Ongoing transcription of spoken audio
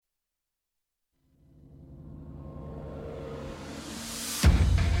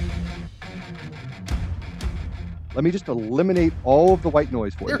Let me just eliminate all of the white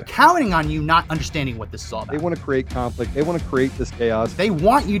noise for They're you. counting on you not understanding what this is all about. They want to create conflict. They want to create this chaos. They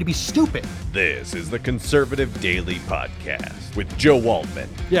want you to be stupid. This is the Conservative Daily Podcast with Joe Waldman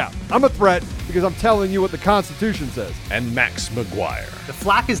Yeah, I'm a threat because I'm telling you what the Constitution says. and Max McGuire. The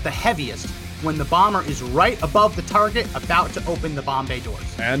flak is the heaviest when the bomber is right above the target about to open the bomb bay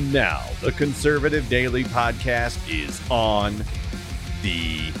doors. And now the Conservative Daily Podcast is on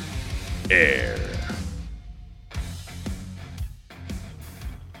the air.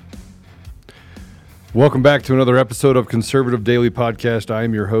 Welcome back to another episode of Conservative Daily Podcast. I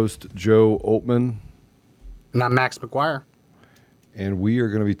am your host, Joe Oltman, And I'm Max McGuire. and we are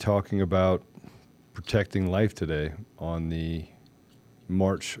going to be talking about protecting life today on the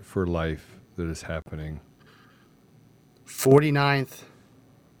March for Life that is happening. 49th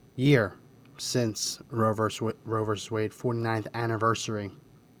year since Roe versus Wade, 49th anniversary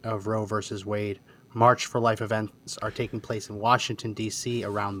of Roe versus Wade. March for Life events are taking place in Washington, D.C.,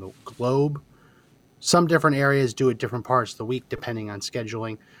 around the globe. Some different areas do it different parts of the week depending on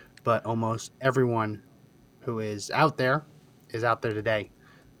scheduling, but almost everyone who is out there today.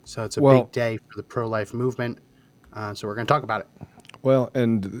 So it's a big day for the pro-life movement. So we're going to talk about it. Well,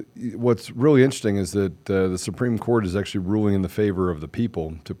 and what's really interesting is that the Supreme Court is actually ruling in the favor of the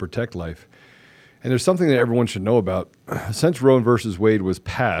people to protect life. And there's something that everyone should know about. Since Roe versus Wade was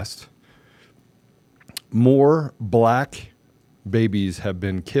passed, more black babies have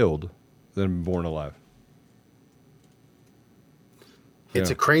been killed than born alive. It's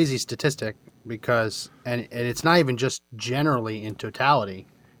Yeah. a crazy statistic because, and it's not even just generally in totality.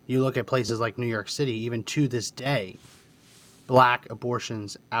 You look at places like New York City, even to this day, black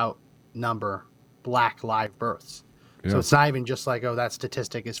abortions outnumber black live births. Yeah. So it's not even just like, oh, that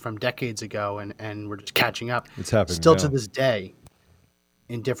statistic is from decades ago and we're just catching up. It's happening Still now. to this day,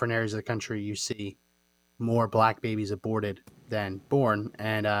 in different areas of the country, you see more black babies aborted than born.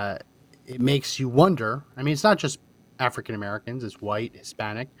 And it makes you wonder. I mean, it's not just African Americans, it's white,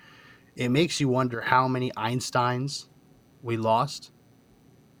 Hispanic. It makes you wonder how many Einsteins we lost,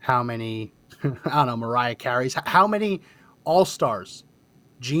 how many, I don't know, Mariah Careys, how many all-stars,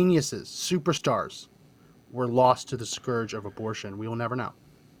 geniuses, superstars were lost to the scourge of abortion. We will never know.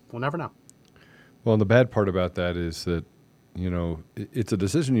 We'll never know. Well, and the bad part about that is that, it's a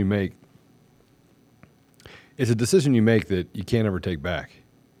decision you make. It's a decision you make that you can't ever take back.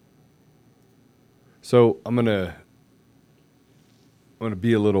 So I'm gonna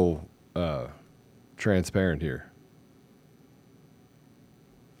be a little transparent here.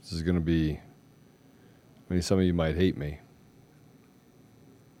 This is gonna be. I mean, some of you might hate me.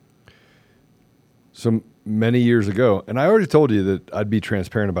 So many years ago, and I already told you that I'd be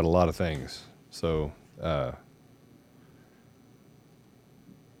transparent about a lot of things. So, but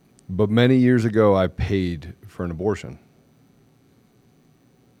many years ago, I paid for an abortion.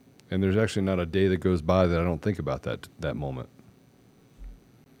 And there's actually not a day that goes by that I don't think about that moment.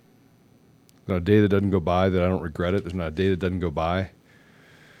 Not a day that doesn't go by that I don't regret it. There's not a day that doesn't go by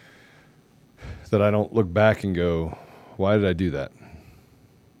that I don't look back and go, why did I do that?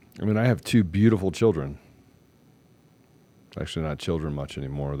 I mean, I have two beautiful children. Actually, not children much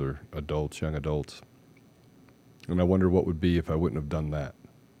anymore. They're adults, young adults. And I wonder what would be if I wouldn't have done that.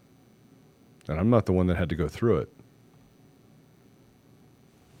 And I'm not the one that had to go through it.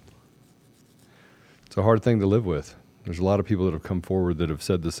 It's a hard thing to live with. There's a lot of people that have come forward that have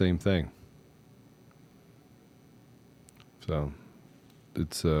said the same thing. So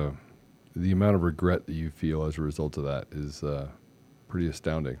it's the amount of regret that you feel as a result of that is pretty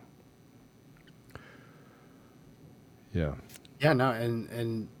astounding. Yeah. Yeah, no,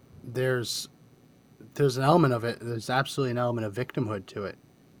 and there's an element of it. There's absolutely an element of victimhood to it.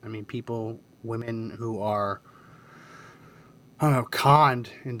 I mean, women who are, I don't know, conned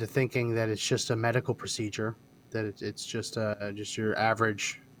into thinking that it's just a medical procedure, that it's just your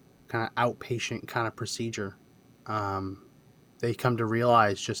average kind of outpatient kind of procedure. They come to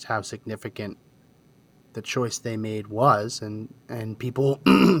realize just how significant the choice they made was, and people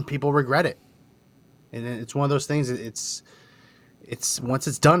people regret it. And it's one of those things. It's once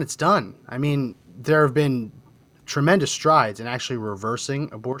it's done, it's done. I mean, there have been tremendous strides in actually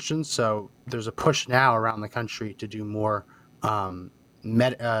reversing abortion. So there's a push now around the country to do more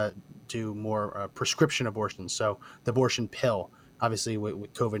prescription abortions. So the abortion pill. Obviously,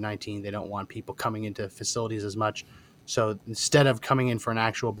 with COVID-19, they don't want people coming into facilities as much. So instead of coming in for an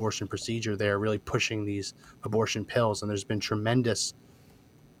actual abortion procedure, they're really pushing these abortion pills. And there have been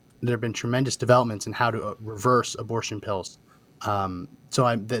tremendous developments in how to reverse abortion pills. So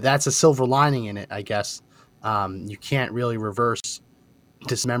that's a silver lining in it, I guess. You can't really reverse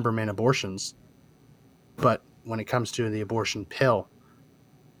dismemberment abortions, but when it comes to the abortion pill,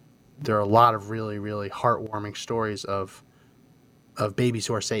 there are a lot of really, really heartwarming stories of babies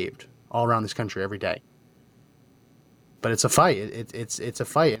who are saved all around this country every day. But it's a fight. It's a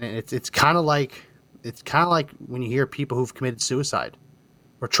fight, and it's kind of like when you hear people who've committed suicide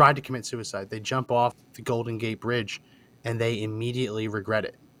or tried to commit suicide. They jump off the Golden Gate Bridge, and they immediately regret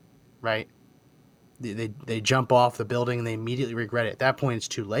it, right? They jump off the building and they immediately regret it. At that point, it's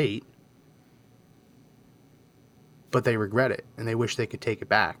too late, but they regret it and they wish they could take it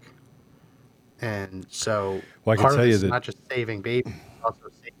back. And so Well, I can part of tell you this is that- not just saving babies, it's also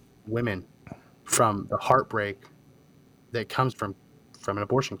saving women from the heartbreak that comes from an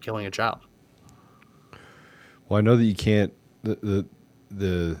abortion, killing a child. Well, I know that you can't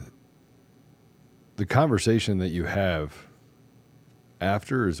the conversation that you have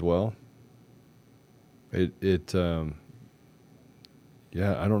after as well. I don't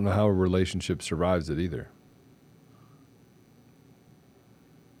know how a relationship survives it either.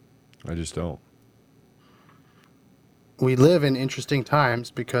 I just don't. We live in interesting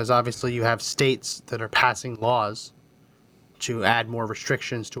times because obviously you have states that are passing laws to add more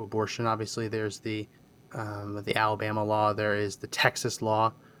restrictions to abortion. Obviously, there's the Alabama law. There is the Texas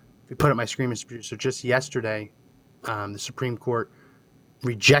law. If you put up my screen, Mr. Producer, just yesterday, the Supreme Court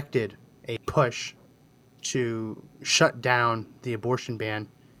rejected a push to shut down the abortion ban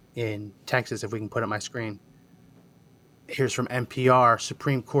in Texas. If we can put up my screen. Here's from NPR.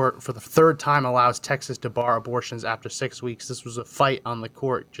 Supreme Court for the third time allows Texas to bar abortions after 6 weeks. This was a fight on the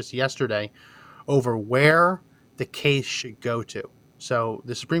court just yesterday over where the case should go to. So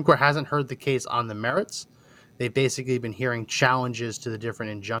the Supreme Court hasn't heard the case on the merits. They've basically been hearing challenges to the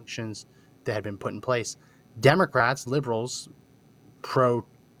different injunctions that had been put in place. Democrats, liberals,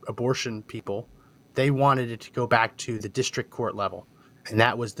 pro-abortion people, they wanted it to go back to the district court level. And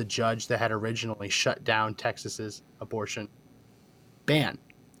that was the judge that had originally shut down Texas's abortion ban.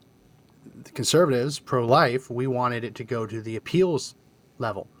 The conservatives, pro-life, we wanted it to go to the appeals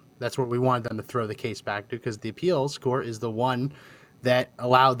level. That's where we wanted them to throw the case back to, because the appeals court is the one that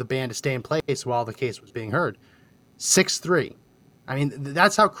allowed the ban to stay in place while the case was being heard. 6-3. I mean,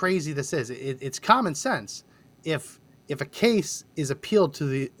 that's how crazy this is. It's common sense. If a case is appealed to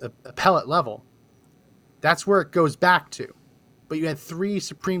the appellate level, that's where it goes back to. But you had 3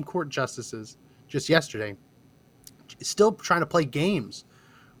 Supreme Court justices just yesterday still trying to play games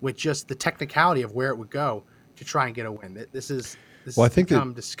with just the technicality of where it would go to try and get a win. This has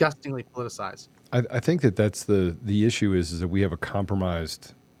become disgustingly politicized. I think that's the issue is that we have a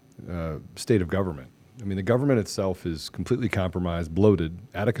compromised state of government. I mean, the government itself is completely compromised, bloated,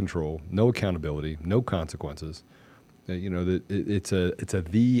 out of control, no accountability, no consequences. It's a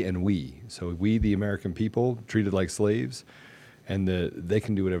thee and we. So we, the American people, treated like slaves, and they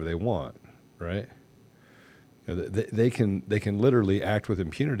can do whatever they want, right? They can literally act with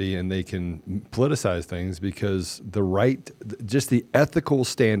impunity, and they can politicize things because just the ethical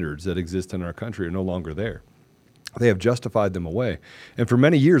standards that exist in our country are no longer there. They have justified them away. And for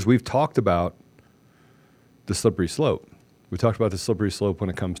many years, we've talked about the slippery slope. We talked about the slippery slope when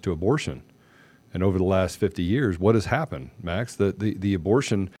it comes to abortion. And over the last 50 years, what has happened, Max? The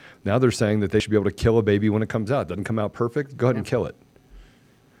abortion, now they're saying that they should be able to kill a baby when it comes out. It doesn't come out perfect, go ahead and kill it.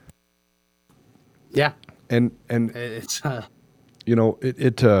 Yeah. And it's I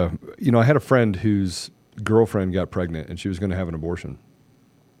had a friend whose girlfriend got pregnant and she was going to have an abortion.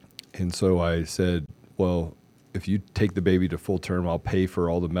 And so I said, well, if you take the baby to full term, I'll pay for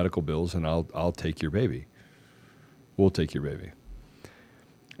all the medical bills and I'll take your baby. We'll take your baby.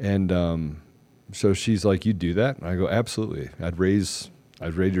 And so she's like, you do that? And I go, absolutely. I'd raise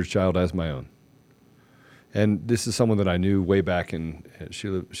your child as my own. And this is someone that I knew way back she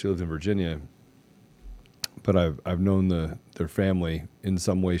lived in Virginia. But I've known their family in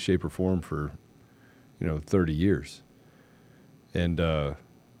some way, shape, or form for 30 years, and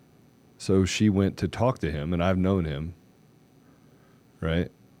so she went to talk to him, and I've known him. Right,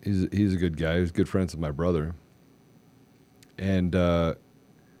 he's a good guy. He's good friends with my brother, and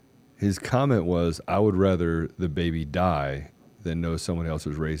his comment was, "I would rather the baby die than know someone else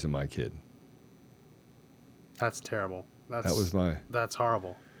was raising my kid." That's terrible. That's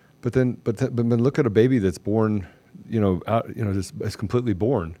horrible. But then look at a baby that's born, just completely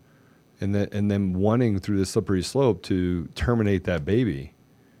born, and then wanting through the slippery slope to terminate that baby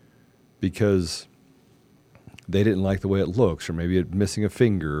because they didn't like the way it looks, or maybe it missing a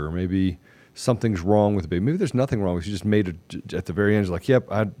finger, or maybe something's wrong with the baby. Maybe there's nothing wrong. You just made it at the very end. It's like, yep,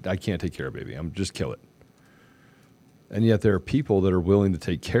 I can't take care of baby. I'm just kill it. And yet there are people that are willing to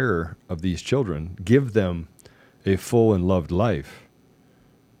take care of these children, give them a full and loved life.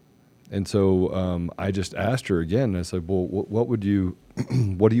 And so I just asked her again. I said, "Well, what would you,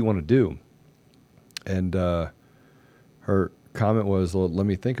 what do you want to do?" And her comment was, "Well, let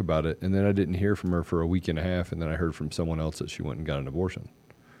me think about it." And then I didn't hear from her for a week and a half, and then I heard from someone else that she went and got an abortion.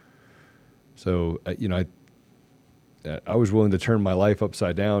 So I was willing to turn my life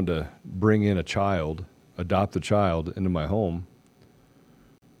upside down to bring in a child, adopt a child into my home,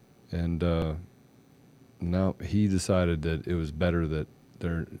 and now he decided that it was better that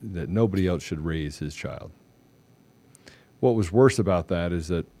nobody else should raise his child. What was worse about that is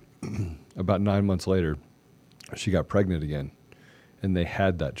that about 9 months later, she got pregnant again, and they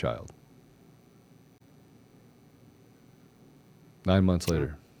had that child. 9 months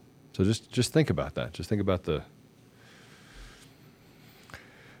later. So just think about that. Just think about the...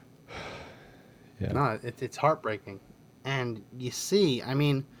 Yeah. No, it's heartbreaking. And you see, I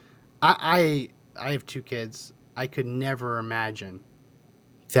mean, I have 2 kids. I could never imagine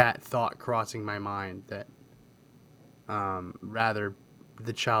that thought crossing my mind that rather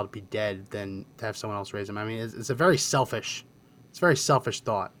the child be dead than to have someone else raise him. I mean, it's a very selfish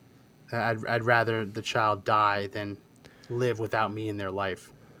thought. I'd rather the child die than live without me in their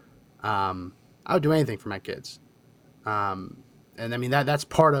life. I would do anything for my kids. And I mean, that's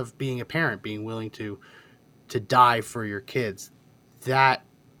part of being a parent, being willing to die for your kids. That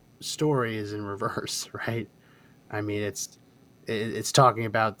story is in reverse, right? I mean, it's talking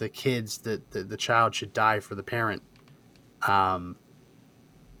about the kids that the child should die for the parent. No,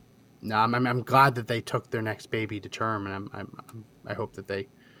 I'm glad that they took their next baby to term, and I hope that they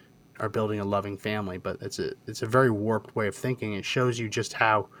are building a loving family. But it's a very warped way of thinking. It shows you just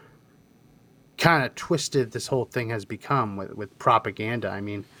how kind of twisted this whole thing has become with propaganda. I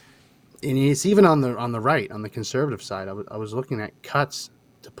mean, and it's even on the right, on the conservative side. I was looking at cuts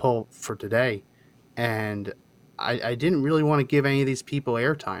to pull for today, and I didn't really want to give any of these people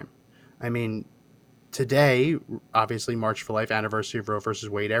airtime. I mean, today, obviously, March for Life, anniversary of Roe versus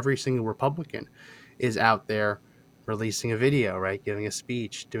Wade, every single Republican is out there releasing a video, right, giving a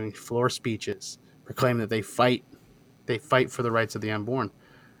speech, doing floor speeches, proclaiming that they fight for the rights of the unborn.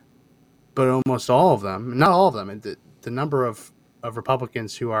 But almost all of them, not all of them, the number of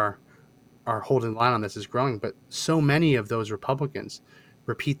Republicans who are holding the line on this is growing, but so many of those Republicans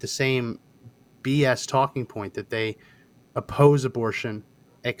repeat the same BS talking point that they oppose abortion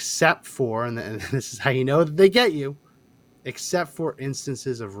except for, and this is how you know that they get you, except for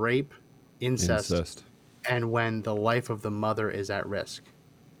instances of rape, incest. And when the life of the mother is at risk.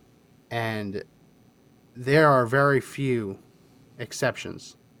 And there are very few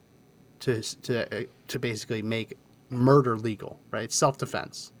exceptions to basically make murder legal, right?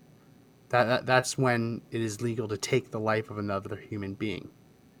 Self-defense. That's when it is legal to take the life of another human being.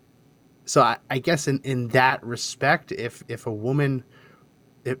 So I guess in that respect, if a woman,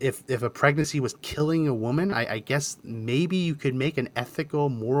 if a pregnancy was killing a woman, I guess maybe you could make an ethical,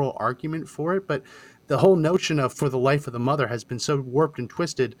 moral argument for it. But the whole notion of for the life of the mother has been so warped and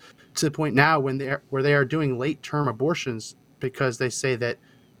twisted to the point now where they are doing late-term abortions because they say that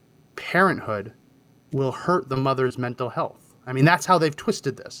parenthood will hurt the mother's mental health. I mean, that's how they've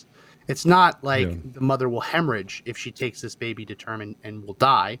twisted this. It's not like the mother will hemorrhage if she takes this baby to term and will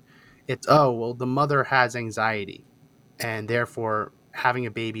die. It's, the mother has anxiety, and therefore having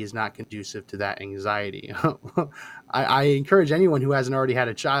a baby is not conducive to that anxiety. I encourage anyone who hasn't already had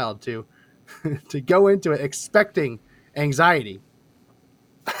a child to go into it expecting anxiety.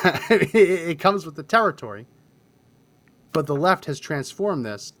 It comes with the territory. But the left has transformed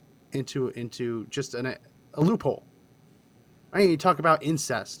this into just a loophole. Right? You talk about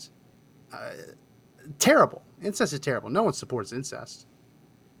incest. Terrible. Incest is terrible. No one supports incest.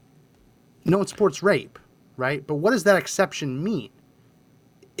 No one supports rape, right? But what does that exception mean?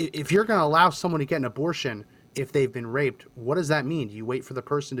 If you're going to allow someone to get an abortion if they've been raped, what does that mean? Do you wait for the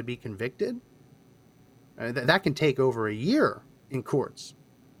person to be convicted? That can take over a year in courts.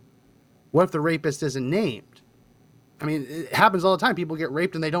 What if the rapist isn't named? I mean, it happens all the time. People get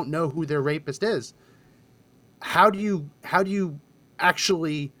raped and they don't know who their rapist is. How do you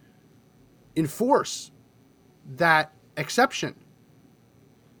actually enforce that exception?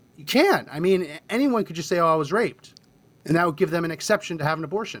 You can't. I mean, anyone could just say, I was raped. And that would give them an exception to have an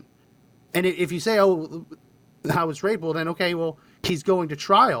abortion. And if you say, I was raped, well, then, okay, well, he's going to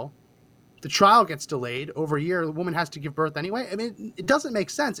trial. The trial gets delayed over a year. The woman has to give birth anyway. I mean, it doesn't make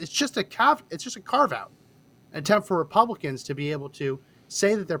sense. It's just a carve-out. An attempt for Republicans to be able to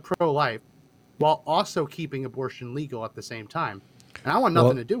say that they're pro-life while also keeping abortion legal at the same time. And I want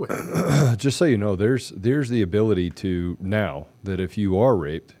nothing to do with it. Just so you know, there's the ability to now that if you are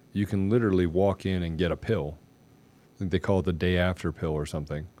raped, you can literally walk in and get a pill. I think they call it the day after pill or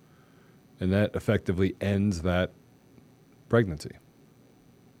something. and that effectively ends that pregnancy,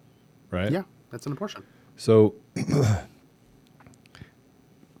 right? Yeah, that's an abortion. So,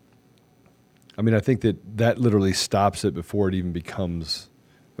 I mean, I think that literally stops it before it even becomes.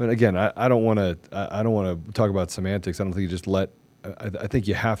 I mean, again, I don't want to talk about semantics. I don't think you just let. I think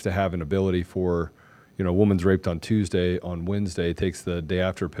you have to have an ability for, a woman's raped on Tuesday, on Wednesday takes the day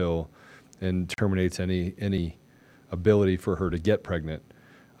after pill, and terminates any ability for her to get pregnant.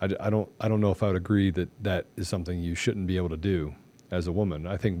 I don't know if I would agree that is something you shouldn't be able to do as a woman.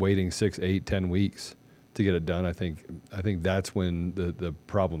 I think waiting 6, 8, 10 weeks to get it done, I think that's when the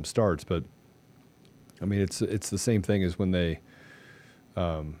problem starts. But I mean, it's the same thing as when they,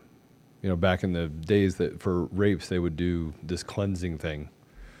 back in the days that for rapes they would do this cleansing thing,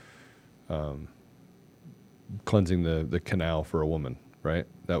 cleansing the canal for a woman, right?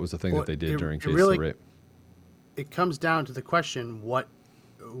 That was the thing that they did during cases of rape. It comes down to the question: what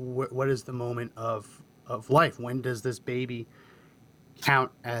is the moment of life? When does this baby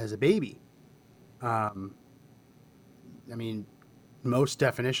count as a baby? I mean, most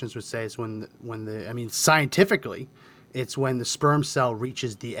definitions would say it's scientifically, it's when the sperm cell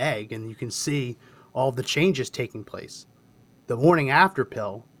reaches the egg and you can see all the changes taking place. The morning after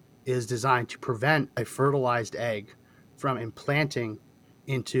pill is designed to prevent a fertilized egg from implanting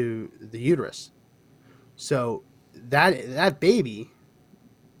into the uterus. So that baby,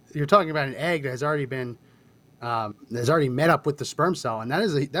 you're talking about an egg that has already been has already met up with the sperm cell, and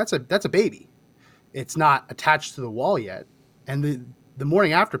that's a baby. It's not attached to the wall yet. And the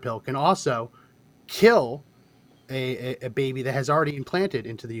morning after pill can also kill a baby that has already implanted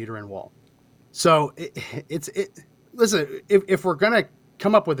into the uterine wall. So listen, if we're gonna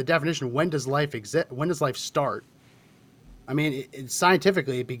come up with a definition, when does life exist? When does life start? I mean,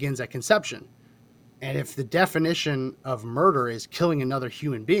 scientifically, it begins at conception. And if the definition of murder is killing another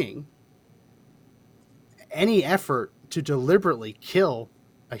human being, any effort to deliberately kill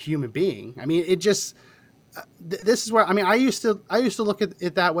a human being, I mean, it just this is where I used to look at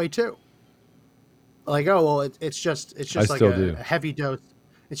it that way too. Like, oh well, it's just like a heavy dose.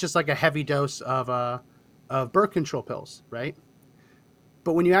 It's just like a heavy dose of birth control pills, right?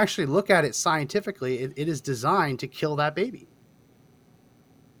 But when you actually look at it scientifically, it is designed to kill that baby.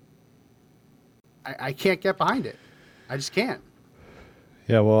 I can't get behind it. I just can't.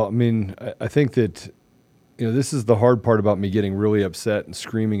 Yeah, well, I mean, I think that, this is the hard part about me getting really upset and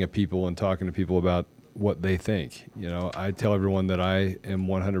screaming at people and talking to people about what they think. I tell everyone that I am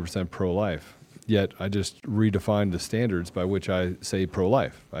 100% pro-life, yet I just redefine the standards by which I say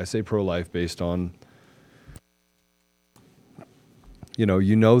pro-life. I say pro-life based on, you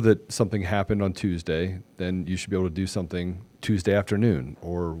know that something happened on Tuesday, then you should be able to do something Tuesday afternoon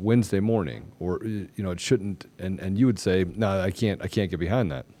or Wednesday morning, or it shouldn't. And you would say, no, I can't get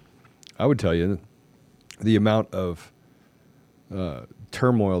behind that. I would tell you the amount of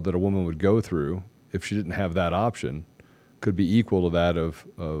turmoil that a woman would go through if she didn't have that option could be equal to that of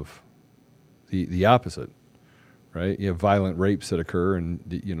the opposite, right? You have violent rapes that occur, and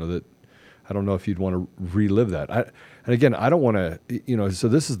that. I don't know if you'd want to relive that. And again, I don't want to, so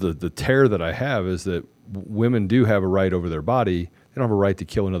this is the tear that I have, is that women do have a right over their body. They don't have a right to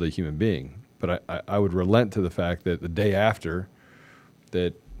kill another human being. But I would relent to the fact that the day after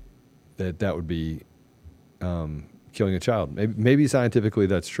that would be killing a child. Maybe scientifically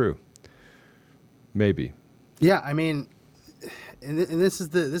that's true. Maybe. Yeah, I mean, and this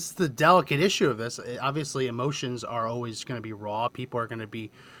is the delicate issue of this. Obviously, emotions are always going to be raw. People are going to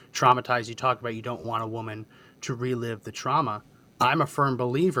be traumatized. You talk about you don't want a woman to relive the trauma. I'm a firm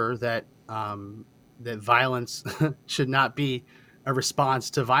believer that that violence should not be a response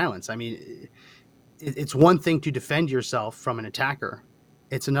to violence. I mean, it's one thing to defend yourself from an attacker.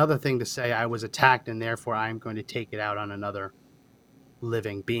 It's another thing to say I was attacked and therefore I'm going to take it out on another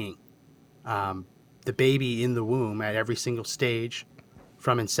living being. The baby in the womb at every single stage,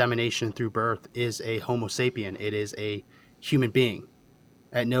 from insemination through birth, is a Homo sapien. It is a human being.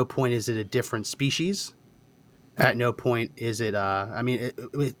 At no point is it a different species. At no point is it,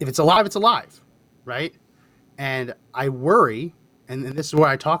 if it's alive, it's alive, right? And I worry, and this is where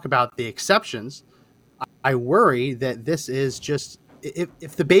I talk about the exceptions, I worry that this is just,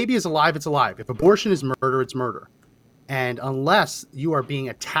 if the baby is alive, it's alive. If abortion is murder, it's murder. And unless you are being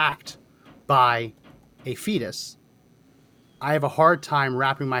attacked by a fetus, I have a hard time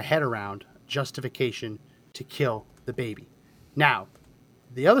wrapping my head around justification to kill the baby. Now,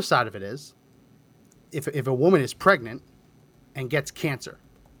 the other side of it is, if a woman is pregnant and gets cancer,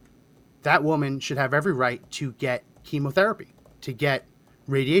 that woman should have every right to get chemotherapy, to get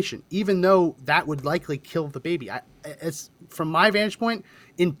radiation, even though that would likely kill the baby. As from my vantage point,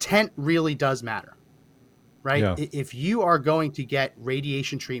 intent really does matter, right? Yeah. If you are going to get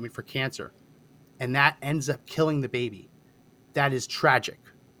radiation treatment for cancer and that ends up killing the baby, that is tragic,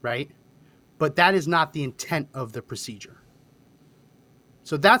 right? But that is not the intent of the procedure.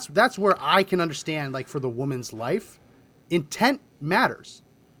 So that's where I can understand, like, for the woman's life, intent matters,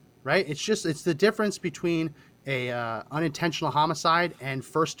 right? It's the difference between a unintentional homicide and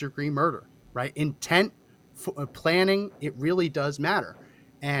first-degree murder, right? Intent, planning, it really does matter.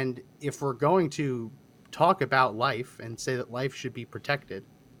 And if we're going to talk about life and say that life should be protected,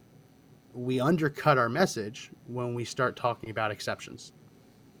 we undercut our message when we start talking about exceptions.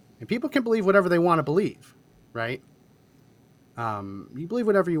 And people can believe whatever they want to believe, right? You believe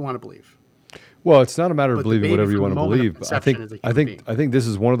whatever you want to believe. Well, it's not a matter of But the believing baby whatever from you the want to moment of believe. conception is a human being. I think this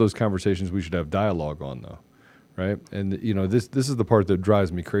is one of those conversations we should have dialogue on, though, right? And this is the part that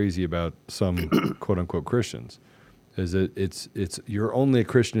drives me crazy about some quote unquote Christians, is that it's you're only a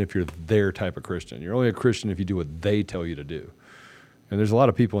Christian if you're their type of Christian. You're only a Christian if you do what they tell you to do. And there's a lot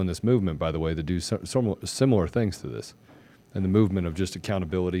of people in this movement, by the way, that do similar things to this, and the movement of just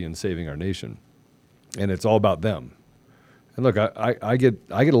accountability and saving our nation. And it's all about them. And look, I get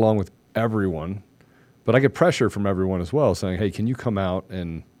along with everyone, but I get pressure from everyone as well, saying, "Hey, can you come out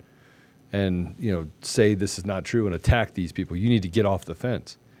and say this is not true and attack these people? You need to get off the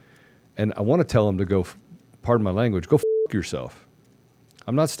fence." And I want to tell them to go, pardon my language, go f yourself.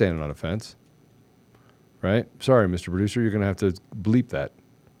 I'm not standing on a fence, right? Sorry, Mr. Producer, you're going to have to bleep that.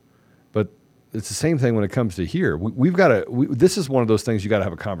 But it's the same thing when it comes to here. This is one of those things you got to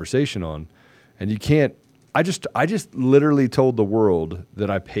have a conversation on, and you can't. I just literally told the world that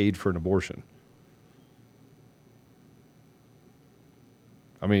I paid for an abortion.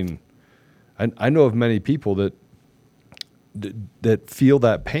 I mean, I know of many people that feel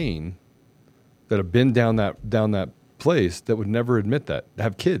that pain, that have been down that place, that would never admit that,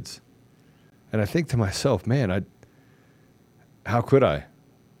 have kids. And I think to myself, man, how could I?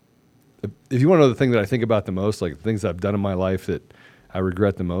 If you want to know the thing that I think about the most, like the things I've done in my life that I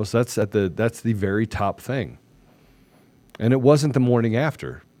regret the most, that's the very top thing. And it wasn't the morning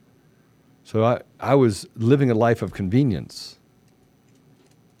after. So I was living a life of convenience.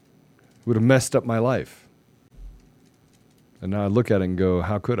 It would have messed up my life. And now I look at it and go,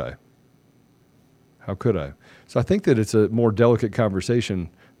 how could I? How could I? So I think that it's a more delicate conversation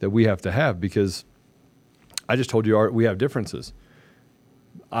that we have to have, because I just told you we have differences.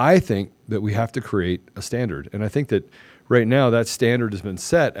 I think that we have to create a standard. And I think that right now that standard has been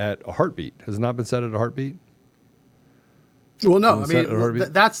set at a heartbeat. Has it not been set at a heartbeat? Well, no. I mean,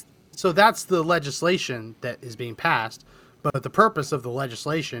 that's the legislation that is being passed. But the purpose of the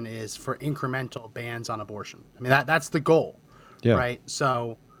legislation is for incremental bans on abortion. I mean, that's the goal, right?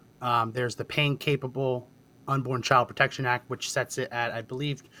 So there's the Pain-Capable Unborn Child Protection Act, which sets it at, I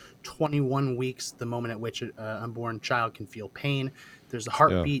believe, 21 weeks, the moment at which an unborn child can feel pain. There's the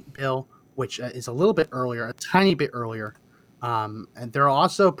Heartbeat bill, which is a little bit earlier, a tiny bit earlier. And there are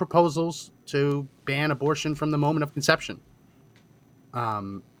also proposals to ban abortion from the moment of conception.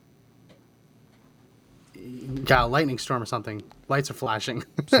 Got a lightning storm or something. Lights are flashing.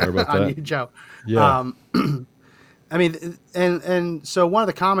 Sorry about on that. you, Joe. Yeah. I mean, and so one of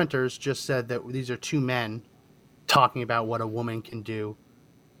the commenters just said that these are two men talking about what a woman can do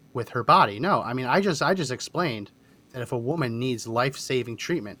with her body. No, I mean, I just explained that if a woman needs life-saving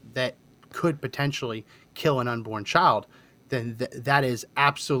treatment that could potentially kill an unborn child, then that is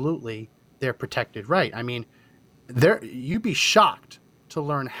absolutely their protected right. I mean, you'd be shocked to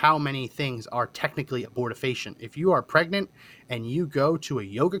learn how many things are technically abortifacient. If you are pregnant and you go to a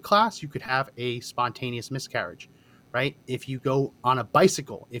yoga class, you could have a spontaneous miscarriage, right? If you go on a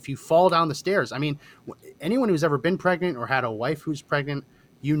bicycle, if you fall down the stairs. I mean, anyone who's ever been pregnant or had a wife who's pregnant,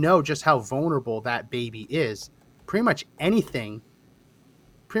 you know just how vulnerable that baby is. Pretty much anything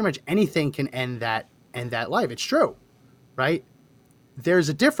can end that life. It's true, right? There's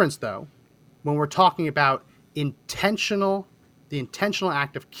a difference, though, when we're talking about the intentional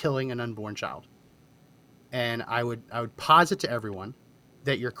act of killing an unborn child. And I would posit to everyone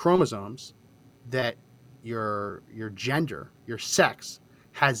that your chromosomes, that your gender, your sex,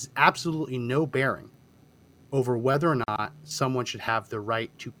 has absolutely no bearing over whether or not someone should have the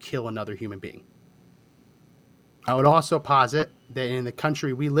right to kill another human being. I would also posit that in the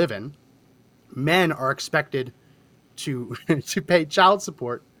country we live in, men are expected to pay child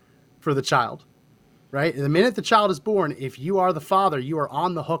support for the child, right? The minute the child is born, if you are the father, you are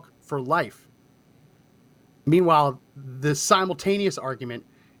on the hook for life. Meanwhile, the simultaneous argument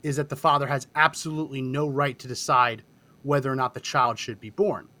is that the father has absolutely no right to decide whether or not the child should be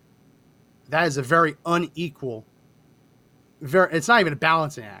born. That is a very unequal it's not even a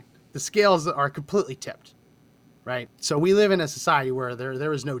balancing act. The scales are completely tipped, right? So we live in a society where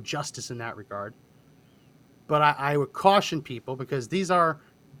there is no justice in that regard. But I would caution people, because these are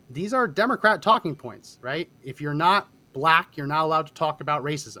Democrat talking points, right? If you're not black, you're not allowed to talk about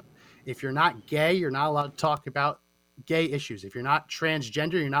racism. If you're not gay, you're not allowed to talk about gay issues. If you're not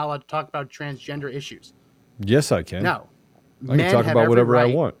transgender, you're not allowed to talk about transgender issues. Yes, I can. No. I can talk about whatever I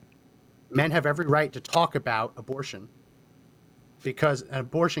want. Men have every right to talk about abortion, because an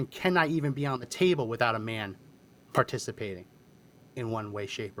abortion cannot even be on the table without a man participating in one way,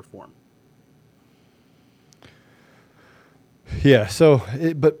 shape, or form. Yeah. So,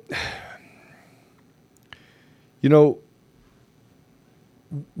 but you know,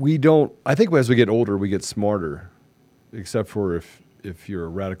 we don't. I think as we get older, we get smarter, except for if you're a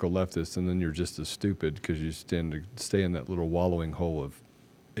radical leftist, and then you're just as stupid because you stay in that little wallowing hole of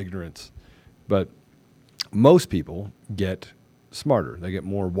ignorance. But most people get smarter. They get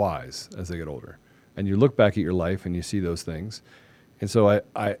more wise as they get older. And you look back at your life and you see those things. And so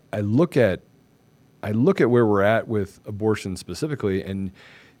I look at where we're at with abortion specifically, and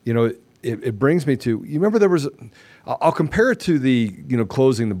you know, it brings me to, you remember there was, I'll compare it to the, you know,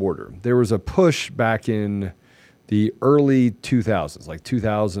 closing the border. There was a push back in the early 2000s, like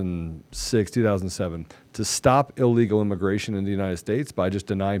 2006, 2007, to stop illegal immigration in the United States by just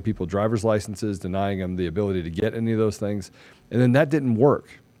denying people driver's licenses, denying them the ability to get any of those things. And then that didn't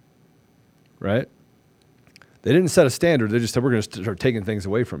work, right? They didn't set a standard. They just said, we're going to start taking things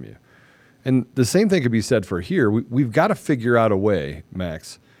away from you. And the same thing could be said for here. We've got to figure out a way,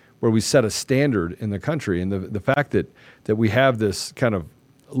 Max, where we set a standard in the country. And the fact that we have this kind of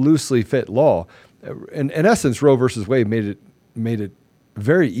loosely fit law, in essence, Roe versus Wade made it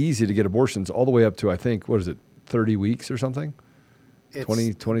very easy to get abortions all the way up to, I think, 30 weeks or something?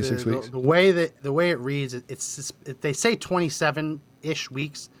 26 weeks? The way it reads, they say 27-ish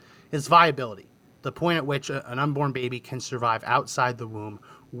weeks is viability, the point at which an unborn baby can survive outside the womb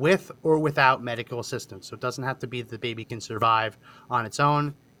with or without medical assistance. So it doesn't have to be that the baby can survive on its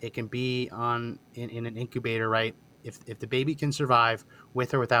own. It can be in an incubator, right? If the baby can survive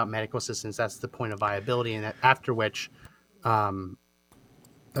with or without medical assistance, that's the point of viability, and after which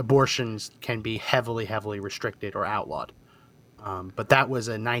abortions can be heavily, heavily restricted or outlawed. But that was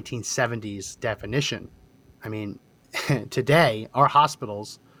a 1970s definition. I mean, today, our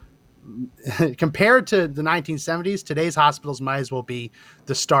hospitals, compared to the 1970s, today's hospitals might as well be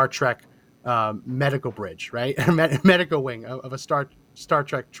the Star Trek medical bridge, right? Medical wing of a Star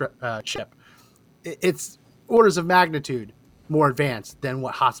Trek ship. It's orders of magnitude more advanced than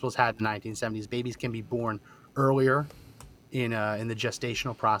what hospitals had in the 1970s. Babies can be born earlier in the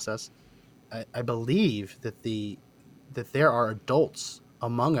gestational process. I believe that there are adults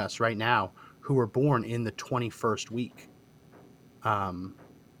among us right now who were born in the 21st week.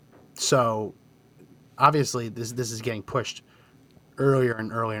 So obviously this is getting pushed earlier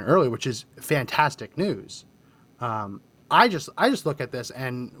and earlier and earlier, which is fantastic news. I just look at this,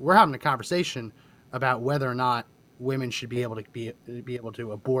 and we're having a conversation about whether or not women should be able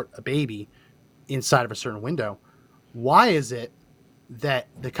to abort a baby inside of a certain window. Why is it that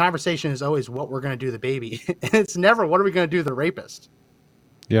the conversation is always what we're going to do to the baby, and it's never what are we going to do to the rapist?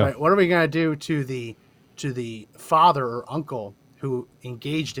 Yeah. Right? What are we going to do to the father or uncle who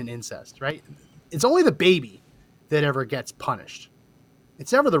engaged in incest? Right? It's only the baby that ever gets punished.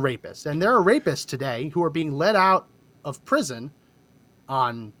 It's never the rapist. And there are rapists today who are being let out of prison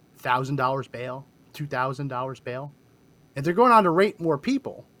on $1,000 bail, $2,000 bail, and they're going on to rape more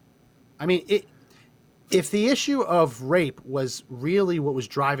people. I mean, if the issue of rape was really what was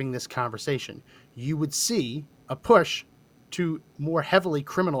driving this conversation, you would see a push to more heavily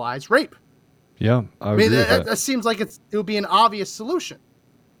criminalize rape. Yeah, I agree with that. That seems like it would be an obvious solution.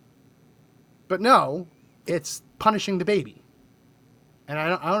 But no, it's punishing the baby. And I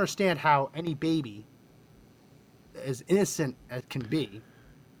don't understand how any baby, as innocent as can be,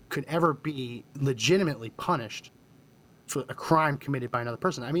 could ever be legitimately punished for a crime committed by another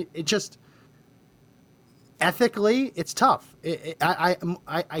person. I mean, it just, ethically, it's tough.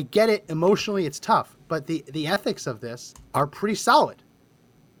 I get it. Emotionally, it's tough. But the ethics of this are pretty solid.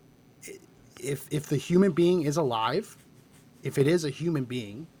 If the human being is alive, if it is a human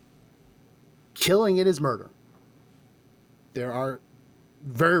being, killing it is murder. There are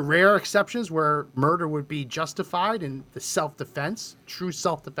very rare exceptions where murder would be justified in the self-defense, true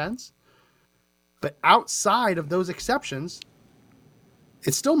self-defense. But outside of those exceptions,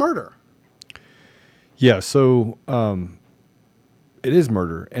 it's still murder. Yeah, so it is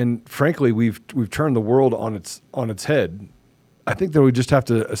murder, and frankly, we've turned the world on its head. I think that we just have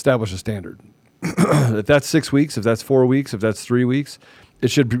to establish a standard. if that's 6 weeks, if that's 4 weeks, if that's 3 weeks, it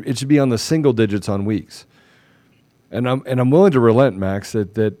should be on the single digits on weeks. And I'm willing to relent, Max,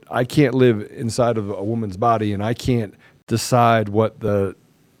 that I can't live inside of a woman's body and I can't decide what the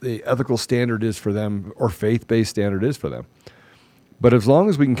ethical standard is for them or faith-based standard is for them. But as long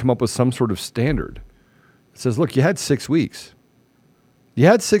as we can come up with some sort of standard that says, look, you had 6 weeks. You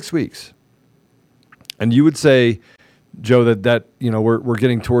had 6 weeks. And you would say, Joe, that we're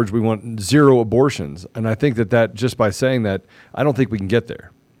getting towards, we want 0 abortions. And I think that just by saying that, I don't think we can get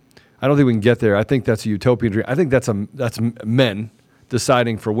there. I don't think we can get there. I think that's a utopian dream. I think that's men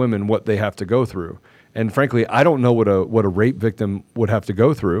deciding for women what they have to go through. And frankly, I don't know what a rape victim would have to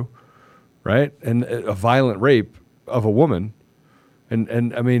go through, right? And a violent rape of a woman,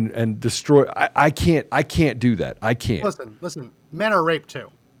 and destroy. I can't do that. I can't. Listen. Men are raped too.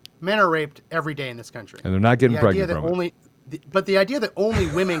 Men are raped every day in this country, and they're not getting pregnant from it. But the idea that only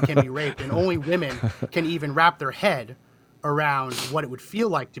women can be raped and only women can even wrap their head around what it would feel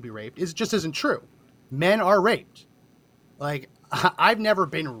like to be raped just isn't true. Men are raped. Like, I've never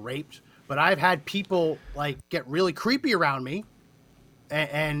been raped, but I've had people like get really creepy around me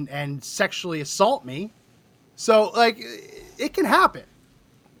and sexually assault me. So like, it can happen.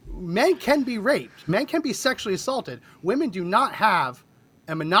 Men can be raped. Men can be sexually assaulted. Women do not have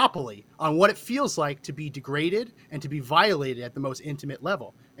a monopoly on what it feels like to be degraded and to be violated at the most intimate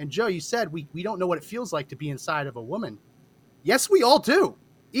level. And Joe, you said we don't know what it feels like to be inside of a woman. Yes, we all do.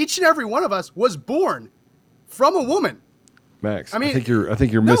 Each and every one of us was born from a woman. Max, I think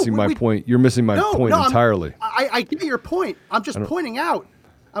you're missing my point. You're missing my point entirely. I get your point. I'm just pointing out.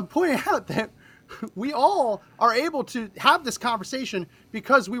 I'm pointing out that we all are able to have this conversation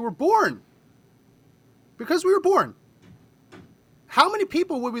because we were born. Because we were born. How many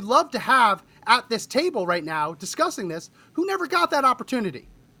people would we love to have at this table right now discussing this who never got that opportunity?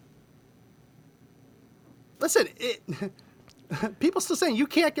 Listen, people still saying you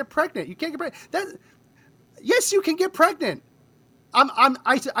can't get pregnant. You can't get pregnant. Yes, you can get pregnant.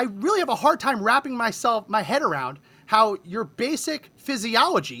 I really have a hard time wrapping my head around how your basic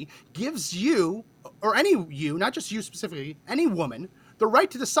physiology gives you, or any you, not just you specifically, any woman, the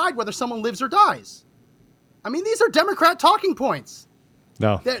right to decide whether someone lives or dies. I mean, these are Democrat talking points.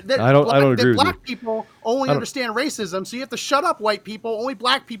 No, I don't agree with black people only understand racism, so you have to shut up, white people. Only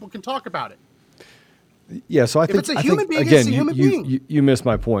black people can talk about it. Yeah, so I think it's a human being, again, it's a human being. You missed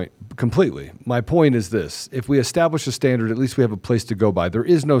my point completely. My point is this: if we establish a standard, at least we have a place to go by. There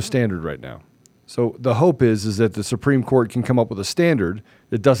is no standard right now. So the hope is that the Supreme Court can come up with a standard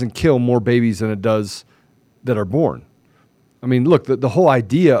that doesn't kill more babies than it does that are born. I mean, look, the whole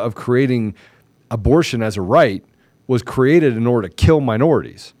idea of creating abortion as a right was created in order to kill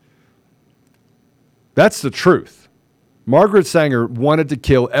minorities. That's the truth. Margaret Sanger wanted to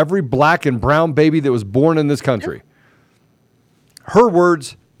kill every black and brown baby that was born in this country. Her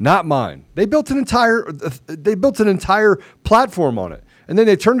words, not mine. They built an entire platform on it. And then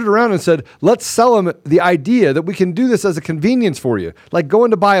they turned it around and said, let's sell them the idea that we can do this as a convenience for you, like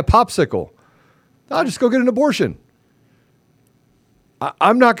going to buy a popsicle. I'll just go get an abortion.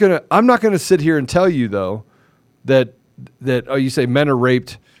 I'm not gonna sit here and tell you though that you say men are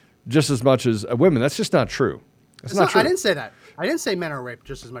raped just as much as women. That's just not true. That's not true. I didn't say that. I didn't say men are raped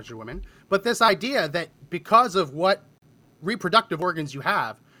just as much as women. But this idea that because of what reproductive organs you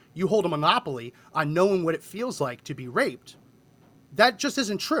have, you hold a monopoly on knowing what it feels like to be raped, that just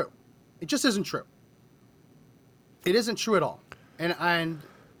isn't true. It just isn't true. It isn't true at all. And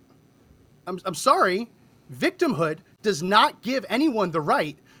I'm sorry, victimhood does not give anyone the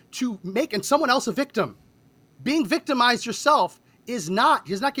right to make someone else a victim. Being victimized yourself does not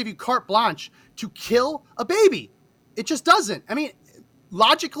give you carte blanche to kill a baby. It just doesn't. I mean,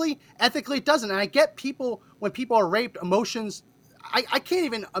 logically, ethically, it doesn't. And I get people, when people are raped, emotions, I can't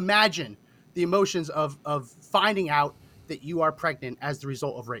even imagine the emotions of finding out that you are pregnant as the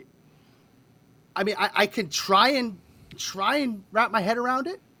result of rape. I mean, I can try and wrap my head around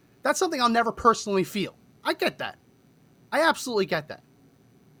it. That's something I'll never personally feel. I get that. I absolutely get that.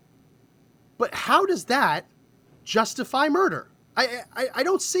 But how does that justify murder? I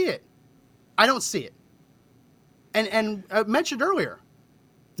don't see it. I don't see it. And I mentioned earlier,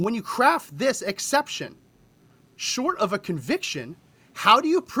 when you craft this exception, short of a conviction, how do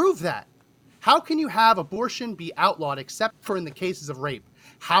you prove that? How can you have abortion be outlawed except for in the cases of rape?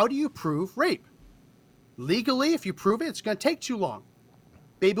 How do you prove rape? Legally, if you prove it, it's going to take too long.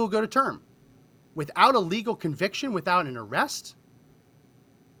 Baby will go to term. Without a legal conviction, without an arrest,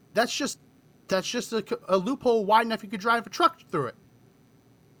 that's just a loophole wide enough you could drive a truck through it.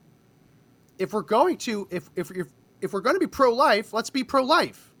 If we're going to be pro-life, let's be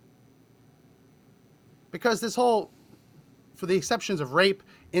pro-life. because this whole, for the exceptions of rape,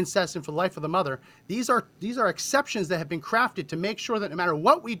 incest, and for the life of the mother, these are exceptions that have been crafted to make sure that no matter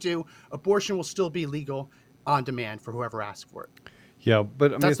what we do, abortion will still be legal on demand for whoever asks for it. Yeah,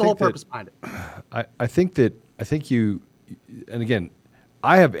 but I mean, That's the whole purpose behind it. I think you, and again,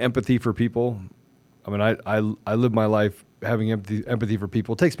 I have empathy for people. I mean, I live my life having empathy for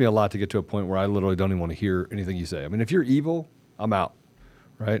people. It takes me a lot to get to a point where I literally don't even want to hear anything you say. I mean, if you're evil, I'm out,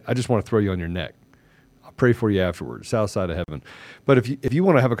 right? I just want to throw you on your neck. I'll pray for you afterwards, south side of heaven. But if you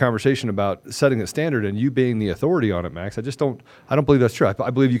want to have a conversation about setting a standard and you being the authority on it, Max, I don't believe that's true.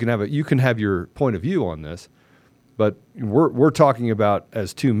 I believe you can have your point of view on this. But we're talking about,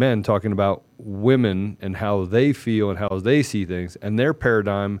 as two men, talking about women and how they feel and how they see things, and their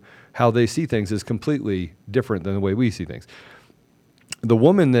paradigm, how they see things, is completely different than the way we see things. The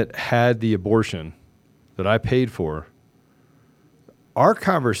woman that had the abortion that I paid for, our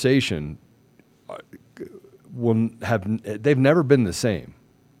conversation they've never been the same.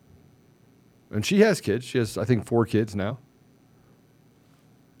 And she has kids. She has, I think, 4 kids now.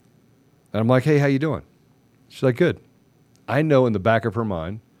 And I'm like, hey, how you doing? She's like, good. I know in the back of her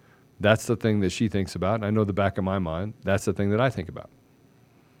mind, that's the thing that she thinks about. And I know the back of my mind, that's the thing that I think about,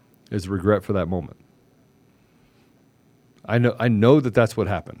 is regret for that moment. I know that that's what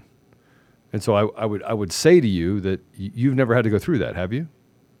happened. And so I would say to you that you've never had to go through that, have you?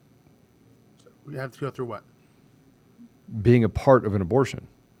 You have to go through what? Being a part of an abortion.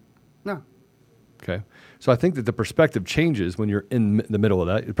 No. Okay. So I think that the perspective changes when you're in the middle of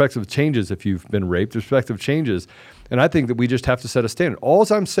that. The perspective changes if you've been raped. The perspective changes. And I think that we just have to set a standard. All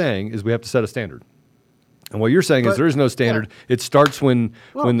I'm saying is we have to set a standard. And what you're saying is there is no standard. Yeah. It starts when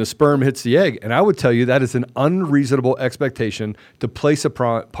the sperm hits the egg. And I would tell you that is an unreasonable expectation to place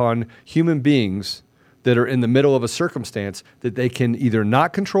upon human beings that are in the middle of a circumstance that they can either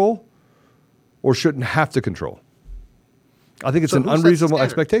not control or shouldn't have to control. I think it's an unreasonable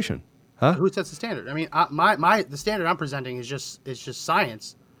expectation. Huh? Who sets the standard? I mean, the standard I'm presenting is just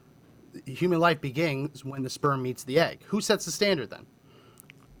science. Human life begins when the sperm meets the egg. Who sets the standard then?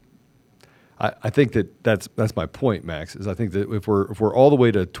 I think that's my point, Max. Is I think that if we're all the way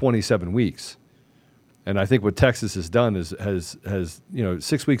to 27 weeks, and I think what Texas has done has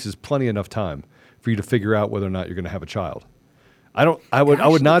 6 weeks is plenty enough time for you to figure out whether or not you're going to have a child. I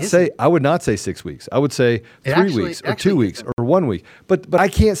would not say 6 weeks. I would say 3 weeks or 2 weeks or 1 week. But I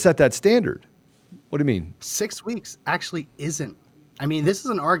can't set that standard. What do you mean? 6 weeks actually isn't. I mean, this is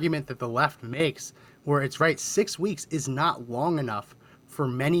an argument that the left makes where it's right. 6 weeks is not long enough for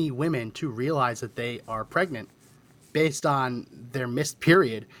many women to realize that they are pregnant based on their missed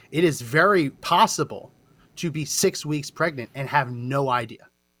period. It is very possible to be 6 weeks pregnant and have no idea.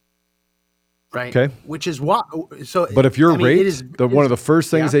 Right. Okay. Which is what. So, but if you're raped, one of the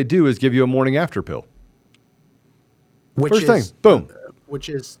first things they do is give you a morning after pill. First thing, boom. Which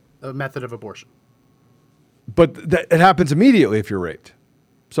is a method of abortion. But it happens immediately if you're raped.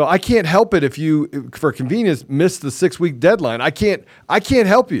 So I can't help it if you, for convenience, miss the 6 week deadline. I can't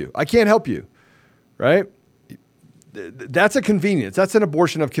help you. I can't help you. Right. That's a convenience. That's an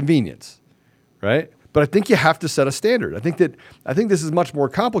abortion of convenience. Right. But I think you have to set a standard. I think this is much more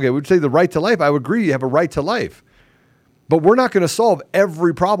complicated. We'd say the right to life. I would agree you have a right to life. But we're not going to solve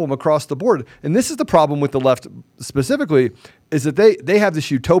every problem across the board. And this is the problem with the left specifically, is that they have this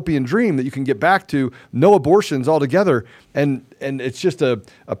utopian dream that you can get back to no abortions altogether. And it's just a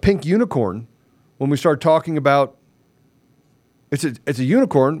pink unicorn when we start talking about it's a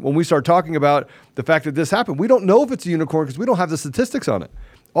unicorn when we start talking about the fact that this happened. We don't know if it's a unicorn because we don't have the statistics on it.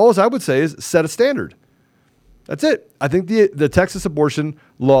 All I would say is set a standard. That's it. I think the Texas abortion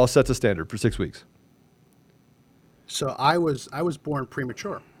law sets a standard for 6 weeks. So I was born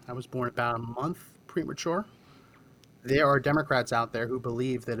premature. I was born about a month premature. There are Democrats out there who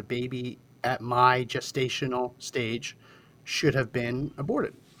believe that a baby at my gestational stage should have been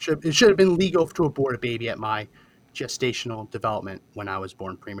aborted. It should have been legal to abort a baby at my gestational development when I was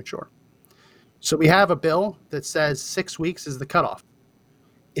born premature. So we have a bill that says 6 weeks is the cutoff.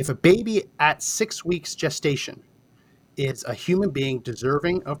 If a baby at 6 weeks gestation is a human being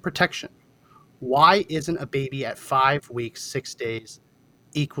deserving of protection, why isn't a baby at 5 weeks, 6 days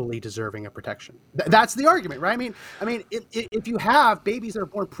equally deserving of protection? That's the argument, right? I mean, if you have babies that are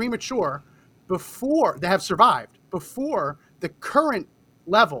born premature before they have survived, before the current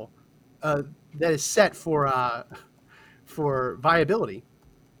level that is set for viability,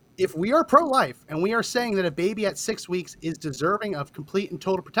 if we are pro-life and we are saying that a baby at 6 weeks is deserving of complete and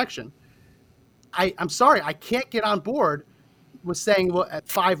total protection, I'm sorry, I can't get on board with saying, well, at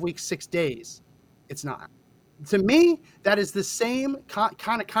 5 weeks, 6 days, it's not. To me, that is the same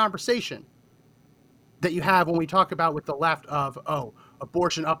kind of conversation that you have when we talk about with the left of, oh,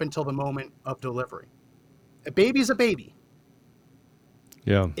 abortion up until the moment of delivery. A baby is a baby.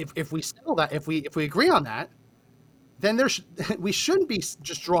 Yeah. If we settle that, if we agree on that, then we shouldn't be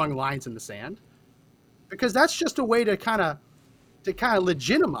just drawing lines in the sand, because that's just a way to kind of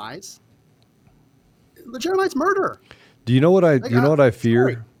legitimize murder. Do you know what I Sorry.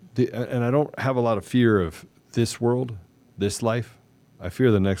 fear? And I don't have a lot of fear of this world, this life. I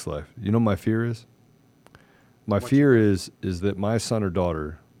fear the next life. You know what my fear is? My fear is that my son or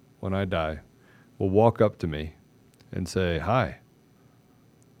daughter, when I die, will walk up to me and say, "Hi,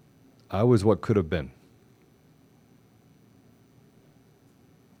 I was what could have been."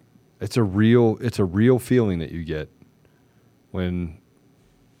 It's a real feeling that you get when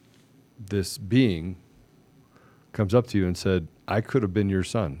this being comes up to you and said, "I could have been your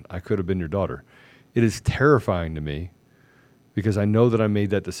son. I could have been your daughter." It is terrifying to me, because I know that I made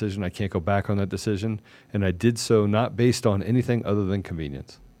that decision. I can't go back on that decision. And I did so not based on anything other than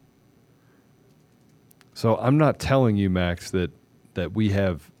convenience. So I'm not telling you, Max, that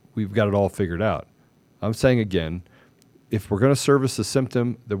we've got it all figured out. I'm saying again, if we're going to service the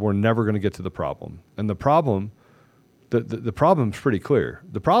symptom, then we're never going to get to the problem. And the problem, the problem's pretty clear.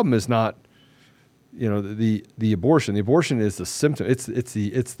 The problem is not, the abortion. The abortion is the symptom. It's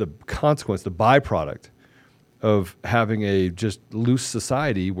the consequence, the byproduct of having a just loose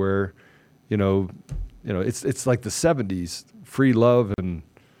society where, it's like the 70s, free love,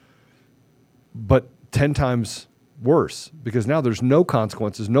 but 10 times worse, because now there's no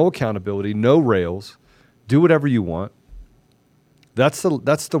consequences, no accountability, no rails. Do whatever you want. That's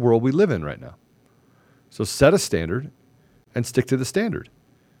the world we live in right now. So set a standard and stick to the standard.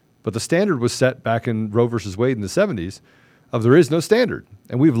 But the standard was set back in Roe versus Wade in the 70s of there is no standard.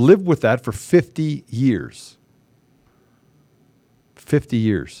 And we've lived with that for 50 years. 50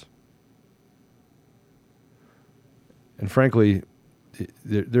 years. And frankly,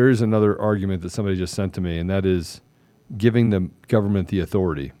 there is another argument that somebody just sent to me, and that is giving the government the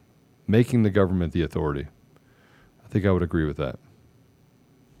authority, making the government the authority. I think I would agree with that.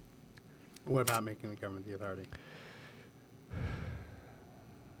 What about making the government the authority?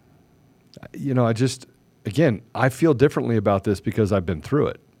 I feel differently about this because I've been through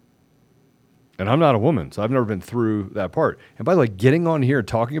it. And I'm not a woman, so I've never been through that part. And by the way, getting on here and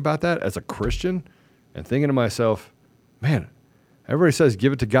talking about that as a Christian and thinking to myself, man, everybody says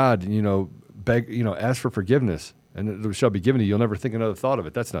give it to God, beg, ask for forgiveness, and it shall be given to you. You'll never think another thought of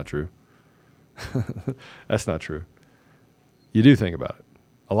it. That's not true. That's not true. You do think about it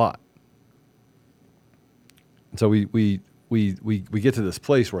a lot. And so we get to this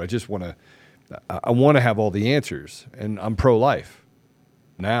place where I want to have all the answers, and I'm pro-life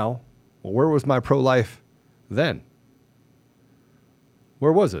now. Well, where was my pro-life then?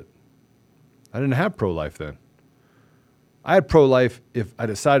 Where was it? I didn't have pro-life then. I had pro-life if I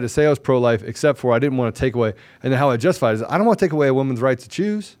decided to say I was pro-life, except for I didn't want to take away, and then how I justified it is I don't want to take away a woman's right to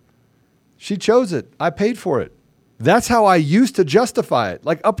choose. She chose it. I paid for it. That's how I used to justify it.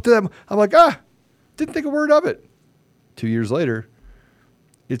 Like up to them, I'm like, didn't think a word of it. 2 years later,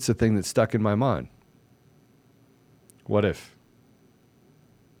 it's the thing that stuck in my mind. What if?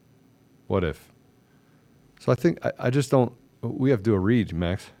 What if? So I think I just don't, we have to do a read,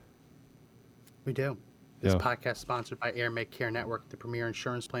 Max. We do. This Yeah. podcast is sponsored by Air Medcare Network, the premier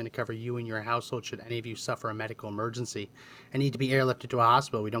insurance plan to cover you and your household should any of you suffer a medical emergency and need to be airlifted to a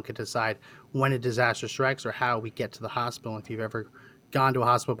hospital. We don't get to decide when a disaster strikes or how we get to the hospital. If you've ever gone to a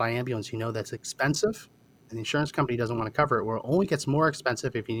hospital by ambulance, you know that's expensive, and the insurance company doesn't want to cover it. Well, it only gets more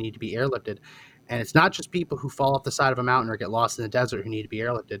expensive if you need to be airlifted. And it's not just people who fall off the side of a mountain or get lost in the desert who need to be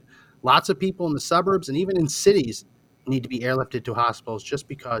airlifted. Lots of people in the suburbs and even in cities need to be airlifted to hospitals just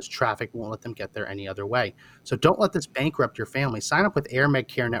because traffic won't let them get there any other way. So don't let this bankrupt your family. Sign up with Air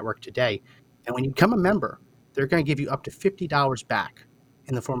Medcare Network today. And when you become a member, they're going to give you up to $50 back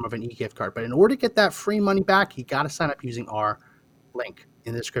in the form of an e-gift card. But in order to get that free money back, you got to sign up using our link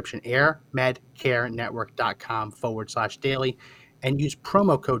in the description, airmedcarenetwork.com/daily, and use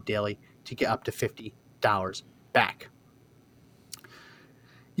promo code daily to get up to $50 back.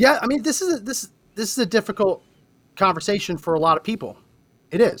 Yeah, I mean, this is a difficult conversation for a lot of people.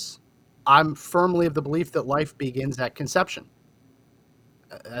 It is. I'm firmly of the belief that life begins at conception.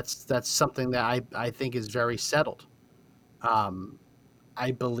 That's something that I think is very settled.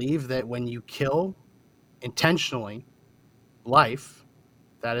 I believe that when you kill intentionally life,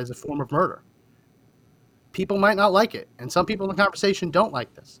 that is a form of murder. People might not like it, and some people in the conversation don't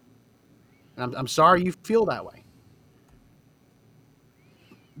like this. And I'm sorry you feel that way.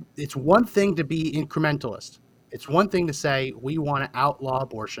 It's one thing to be incrementalist. It's one thing to say we want to outlaw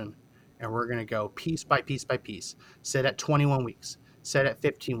abortion and we're going to go piece by piece by piece, set at 21 weeks, set at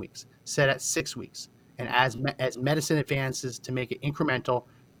 15 weeks, set at 6 weeks. And as medicine advances, to make it incremental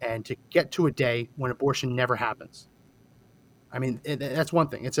and to get to a day when abortion never happens. I mean, that's one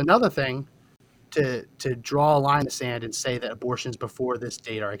thing. It's another thing to draw a line in the sand and say that abortions before this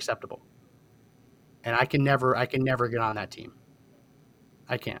date are acceptable. And I can never get on that team.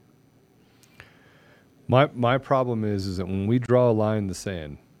 I can't. My problem is that when we draw a line in the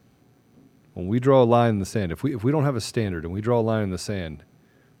sand, if we don't have a standard and we draw a line in the sand,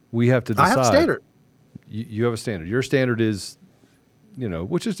 we have to decide. I have a standard. You have a standard. Your standard is,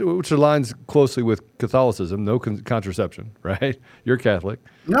 which aligns closely with Catholicism, no contraception, right? You're Catholic.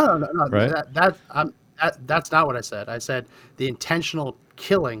 No. Right? That's not what I said. I said the intentional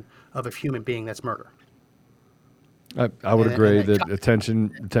killing of a human being, that's murder. I would agree that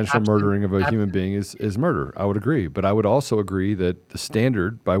intentional murdering of a human being is murder. I would agree. But I would also agree that the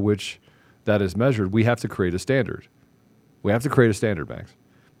standard by which that is measured, we have to create a standard. We have to create a standard, Max.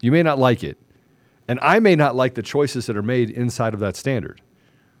 You may not like it. And I may not like the choices that are made inside of that standard.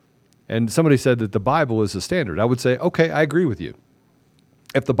 And somebody said that the Bible is the standard. I would say, okay, I agree with you.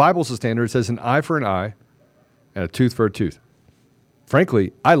 If the Bible's the standard, it says an eye for an eye and a tooth for a tooth.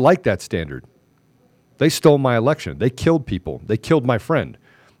 Frankly, I like that standard. They stole my election. They killed people. They killed my friend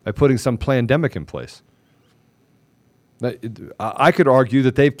by putting some pandemic in place. I could argue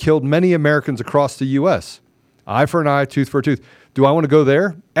that they've killed many Americans across the U.S. Eye for an eye, tooth for a tooth. Do I want to go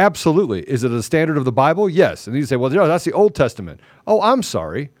there? Absolutely. Is it a standard of the Bible? Yes. And you say, well, that's the Old Testament. Oh, I'm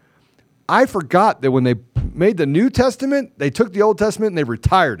sorry. I forgot that when they made the New Testament, they took the Old Testament and they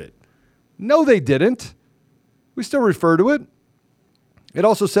retired it. No, they didn't. We still refer to it. It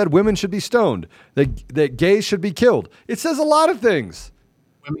also said women should be stoned, that gays should be killed. It says a lot of things.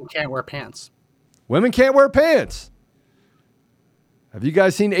 Women can't wear pants. Women can't wear pants. Have you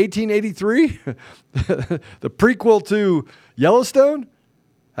guys seen 1883? The prequel to Yellowstone?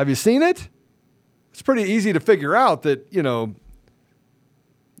 Have you seen it? It's pretty easy to figure out that,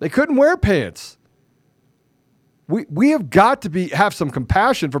 they couldn't wear pants. We have got to have some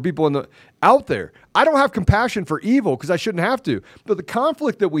compassion for people out there. I don't have compassion for evil because I shouldn't have to. But the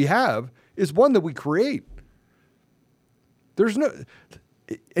conflict that we have is one that we create. There's no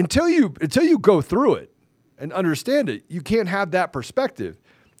until you go through it and understand it, you can't have that perspective.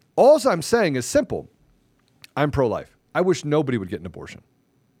 All I'm saying is simple. I'm pro-life. I wish nobody would get an abortion.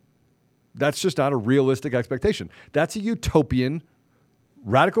 That's just not a realistic expectation. That's a utopian,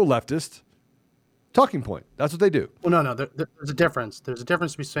 radical leftist talking point. That's what they do. Well, no. There's a difference. There's a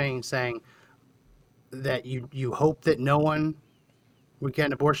difference between saying that you hope that no one would get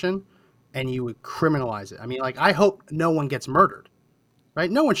an abortion and you would criminalize it. I mean, I hope no one gets murdered. Right?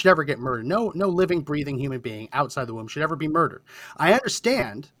 No one should ever get murdered. No living, breathing human being outside the womb should ever be murdered. I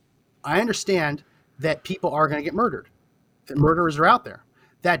understand that people are going to get murdered. That murderers are out there.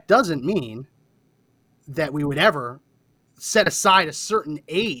 That doesn't mean that we would ever set aside a certain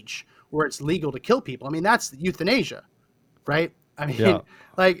age where it's legal to kill people. I mean, that's euthanasia, right? I mean,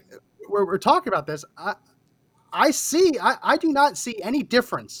 we're talking about this. I do not see any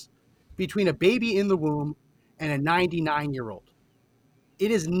difference between a baby in the womb and a 99-year-old. It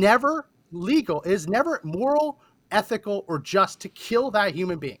is never legal. It is never moral, ethical, or just to kill that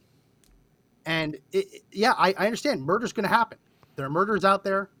human being. And I understand murder's going to happen. There are murderers out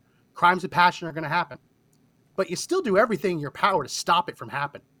there. Crimes of passion are going to happen. But you still do everything in your power to stop it from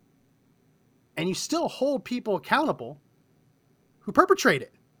happening. And you still hold people accountable who perpetrate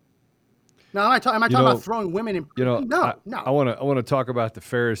it. Now, am I talking about throwing women in? No. I want to talk about the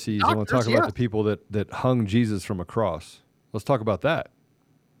Pharisees. I want to talk about the people that hung Jesus from a cross. Let's talk about that.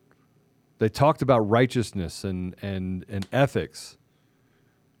 They talked about righteousness and ethics.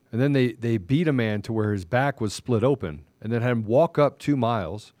 And then they beat a man to where his back was split open and then had him walk up 2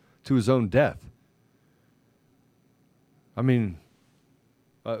 miles to his own death. I mean,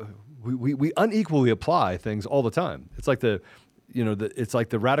 we unequally apply things all the time. It's like it's like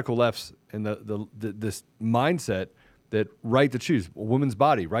the radical lefts and this mindset that right to choose, a woman's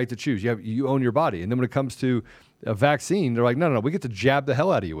body, right to choose. You own your body. And then when it comes to a vaccine, they're like, no, we get to jab the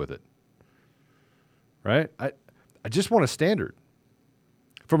hell out of you with it. Right? I just want a standard.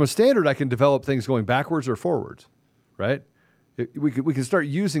 From a standard, I can develop things going backwards or forwards, right? We can start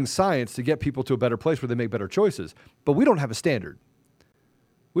using science to get people to a better place where they make better choices. But we don't have a standard.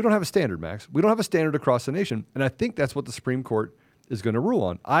 We don't have a standard, Max. We don't have a standard across the nation. And I think that's what the Supreme Court is going to rule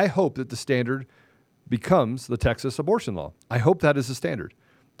on. I hope that the standard becomes the Texas abortion law. I hope that is the standard.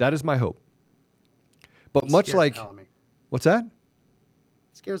 That is my hope. But much like, what's that? It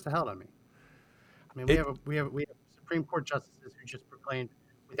scares the hell out of me. I mean, we have Supreme Court justices who just proclaimed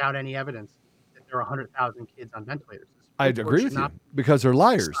without any evidence that there are 100,000 kids on ventilators. I The Supreme Court agree should with you not- because they're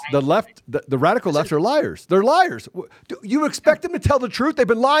liars. The left, the radical left are liars. They're liars. Do you expect them to tell the truth? They've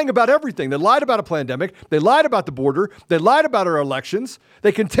been lying about everything. They lied about a pandemic. They lied about the border. They lied about our elections.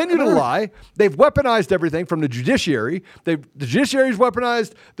 They continue to lie. They've weaponized everything from the judiciary. The judiciary is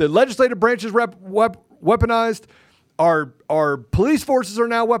weaponized. The legislative branch is weaponized. Our police forces are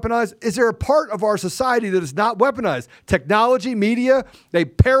now weaponized. Is there a part of our society that is not weaponized? Technology, media, they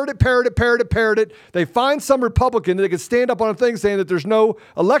parrot it. They find some Republican that can stand up on a thing saying that there's no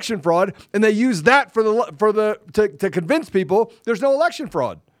election fraud, and they use that to convince people there's no election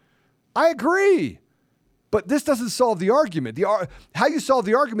fraud. I agree. But this doesn't solve the argument. How you solve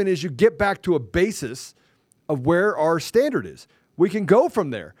the argument is you get back to a basis of where our standard is. We can go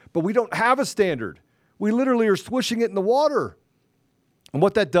from there, but we don't have a standard. We literally are swishing it in the water. And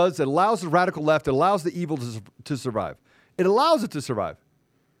what that does, it allows the radical left, it allows the evil to survive. It allows it to survive.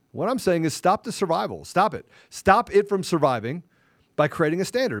 What I'm saying is stop the survival. Stop it. Stop it from surviving by creating a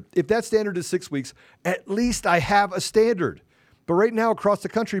standard. If that standard is 6 weeks, at least I have a standard. But right now across the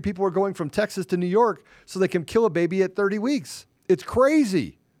country, people are going from Texas to New York so they can kill a baby at 30 weeks. It's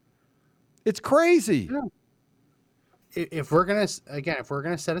crazy. It's crazy. Yeah. If we're gonna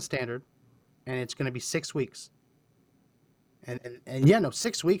set a standard, and it's going to be 6 weeks. And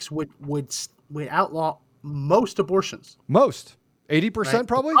 6 weeks would outlaw most abortions. Most. 80% right?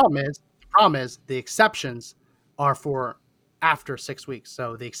 probably? The problem is the exceptions are for after 6 weeks.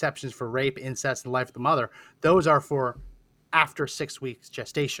 So the exceptions for rape, incest, and life of the mother, those are for after 6 weeks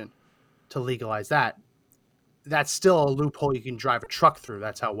gestation to legalize that. That's still a loophole you can drive a truck through.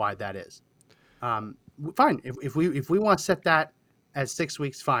 That's how wide that is. Fine. If we want to set that as 6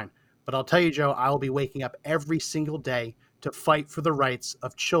 weeks, fine. But I'll tell you, Joe, I will be waking up every single day to fight for the rights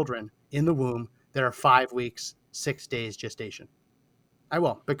of children in the womb that are 5 weeks, 6 days gestation. I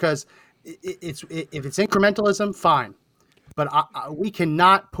will, because if it's incrementalism, fine. But we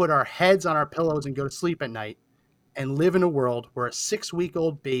cannot put our heads on our pillows and go to sleep at night and live in a world where a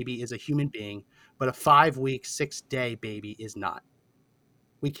 6-week-old baby is a human being, but a 5-week, 6-day baby is not.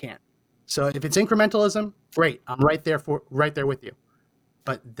 We can't. So if it's incrementalism, great. I'm right there with you.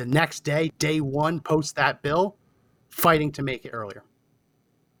 But the next day, day one, post that bill, fighting to make it earlier.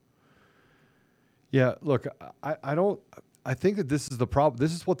 Yeah, look, I think that this is the problem.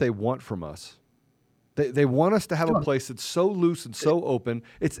 This is what they want from us. They want us to have a place that's so loose and so open.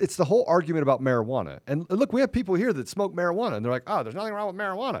 It's the whole argument about marijuana. And look, we have people here that smoke marijuana, and they're like, oh, there's nothing wrong with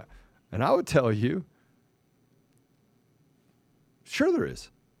marijuana. And I would tell you, sure there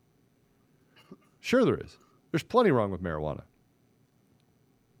is. Sure there is. There's plenty wrong with marijuana.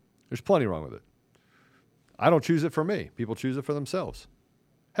 There's plenty wrong with it. I don't choose it for me. People choose it for themselves.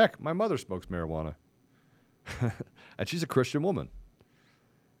 Heck, my mother smokes marijuana. And she's a Christian woman.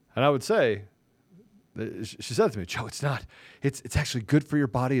 And I would say, she said to me, Joe, it's not. It's actually good for your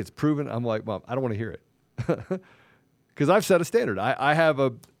body. It's proven. I'm like, Mom, I don't want to hear it. Because I've set a standard. I have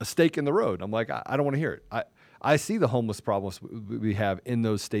a stake in the road. I'm like, I don't want to hear it. I see the homeless problems we have in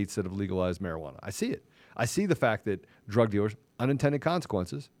those states that have legalized marijuana. I see it. I see the fact that drug dealers, unintended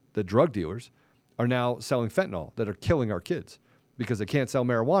consequences, the drug dealers are now selling fentanyl that are killing our kids because they can't sell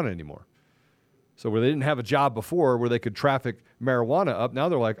marijuana anymore. So where they didn't have a job before where they could traffic marijuana up, now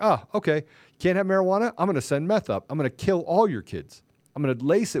they're like, oh, okay, you can't have marijuana? I'm going to send meth up. I'm going to kill all your kids. I'm going to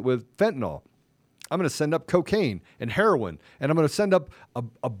lace it with fentanyl. I'm going to send up cocaine and heroin, and I'm going to send up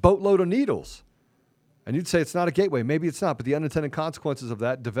a boatload of needles. And you'd say it's not a gateway. Maybe it's not, but the unintended consequences of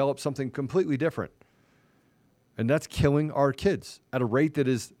that develop something completely different. And that's killing our kids at a rate that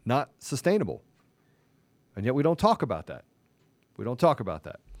is not sustainable. And yet we don't talk about that. We don't talk about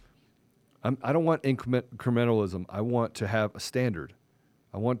that. I don't want incrementalism. I want to have a standard.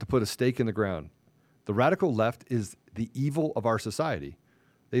 I want to put a stake in the ground. The radical left is the evil of our society.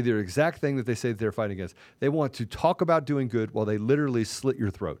 They're the exact thing that they say that they're fighting against. They want to talk about doing good while they literally slit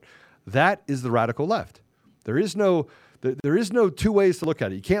your throat. That is the radical left. There is no two ways to look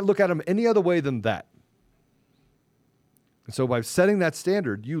at it. You can't look at them any other way than that. And so by setting that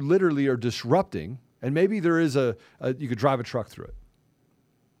standard, you literally are disrupting, and maybe there is you could drive a truck through it.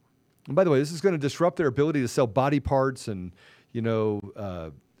 And by the way, this is going to disrupt their ability to sell body parts and,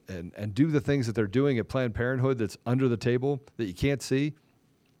 and do the things that they're doing at Planned Parenthood that's under the table that you can't see.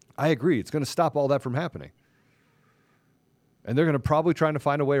 I agree. It's going to stop all that from happening. And they're going to probably try to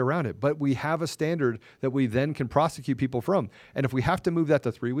find a way around it. But we have a standard that we then can prosecute people from. And if we have to move that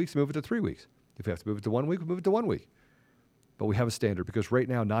to 3 weeks, move it to 3 weeks. If we have to move it to 1 week, move it to 1 week. But we have a standard because right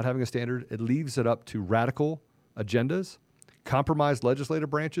now, not having a standard, it leaves it up to radical agendas, compromised legislative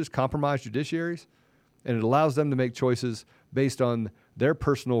branches, compromised judiciaries, and it allows them to make choices based on their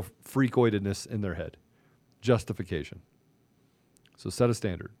personal freakoidedness in their head. Justification. So set a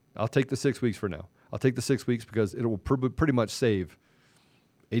standard. I'll take the 6 weeks for now. I'll take the 6 weeks because it will pretty much save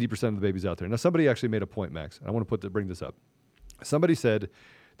 80% of the babies out there. Now, somebody actually made a point, Max. And I want to bring this up. Somebody said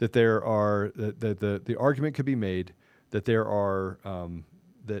that the argument could be made that there are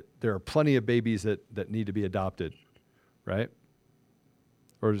plenty of babies that need to be adopted, right?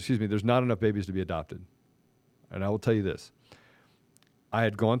 Or excuse me, there's not enough babies to be adopted. And I will tell you this. I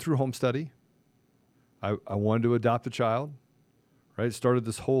had gone through home study. I wanted to adopt a child, right? Started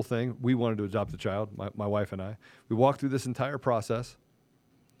this whole thing. We wanted to adopt a child, my wife and I. We walked through this entire process.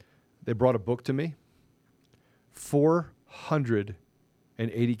 They brought a book to me.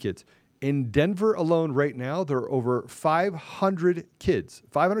 480 kids. In Denver alone right now, there are over 500 kids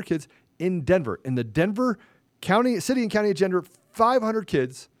in Denver. In the Denver city and county of Denver, 500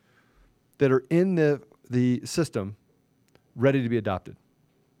 kids that are in the system ready to be adopted.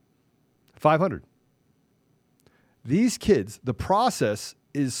 500. These kids, the process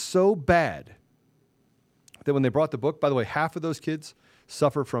is so bad that when they brought the book, by the way, half of those kids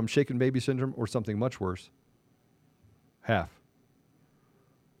suffer from shaken baby syndrome or something much worse. Half.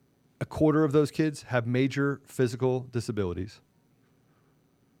 A quarter of those kids have major physical disabilities.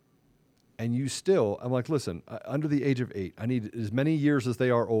 And I'm like, listen, under the age of 8, I need as many years as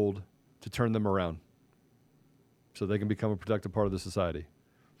they are old to turn them around so they can become a productive part of the society.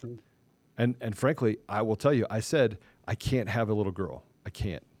 And frankly, I will tell you, I said, I can't have a little girl. I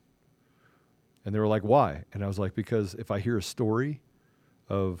can't. And they were like, why? And I was like, because if I hear a story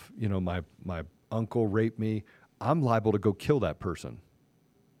of, my uncle raped me, I'm liable to go kill that person.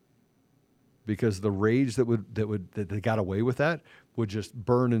 Because the rage that they got away with that would just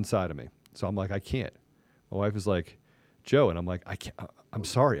burn inside of me. So I'm like, I can't. My wife is like, Joe, and I'm like, I can't. I'm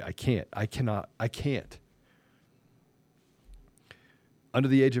sorry, I can't. I cannot. I can't. Under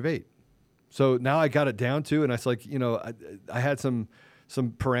the age of 8. So now I got it down to, and it's like, I had some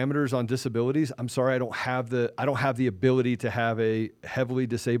parameters on disabilities. I'm sorry, I don't have the ability to have a heavily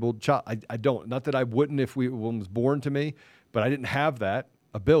disabled child. I don't. Not that I wouldn't if one was born to me, but I didn't have that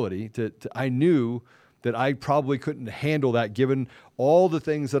ability to I knew that I probably couldn't handle that given all the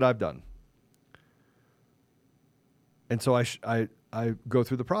things that I've done. And so I go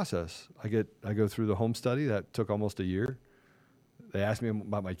through the process. I go through the home study that took almost a year. They asked me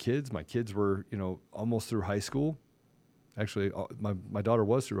about my kids. My kids were, almost through high school. Actually, my daughter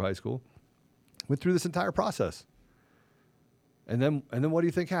was through high school. Went through this entire process. And then what do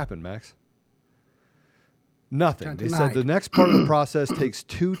you think happened, Max? Nothing. They said the next part of the process takes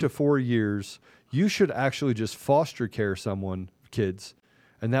 2 to 4 years. You should actually just foster care kids,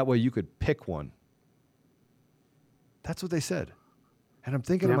 and that way you could pick one. That's what they said. And I'm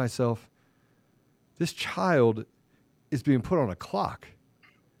thinking to myself, this child is being put on a clock.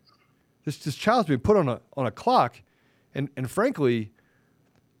 This child's being put on a clock, and frankly,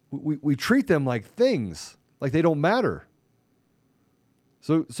 we treat them like things, like they don't matter.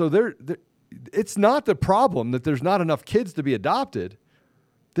 So they're it's not the problem that there's not enough kids to be adopted.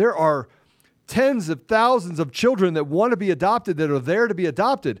 There are tens of thousands of children that want to be adopted that are there to be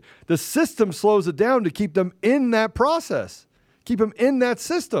adopted. The system slows it down to keep them in that process, keep them in that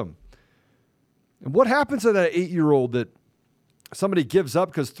system. And what happens to that 8-year-old that somebody gives up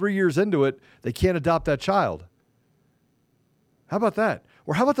because 3 years into it, they can't adopt that child? How about that?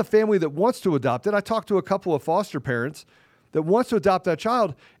 Or how about the family that wants to adopt it? I talked to a couple of foster parents that wants to adopt that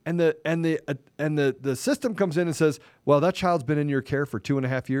child, and the system comes in and says, well, that child's been in your care for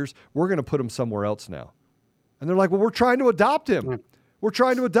 2.5 years. We're going to put him somewhere else now. And they're like, well, we're trying to adopt him. We're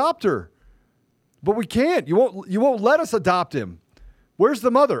trying to adopt her. But we can't. You won't let us adopt him. Where's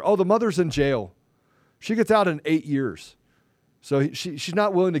the mother? Oh, the mother's in jail. She gets out in 8 years. So she's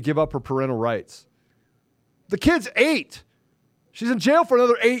not willing to give up her parental rights. The kid's 8. She's in jail for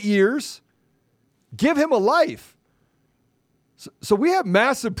another 8 years. Give him a life. So we have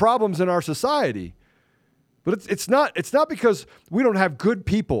massive problems in our society, but it's not because we don't have good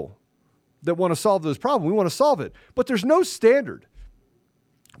people that want to solve those problems. We want to solve it, but there's no standard.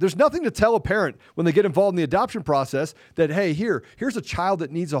 There's nothing to tell a parent when they get involved in the adoption process that, hey, here's a child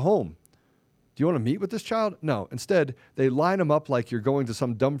that needs a home. Do you want to meet with this child? No. Instead, they line them up like you're going to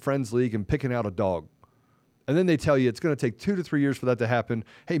some dumb friends league and picking out a dog. And then they tell you it's going to take 2 to 3 years for that to happen.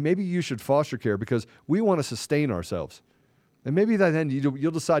 Hey, maybe you should foster care because we want to sustain ourselves. And maybe then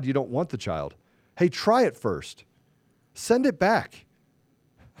you'll decide you don't want the child. Hey, try it first. Send it back.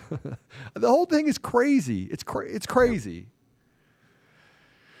 The whole thing is crazy. It's crazy.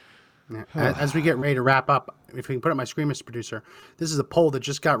 As we get ready to wrap up, if we can put up my screen, Mr. Producer, this is a poll that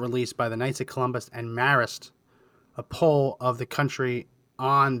just got released by the Knights of Columbus and Marist a poll of the country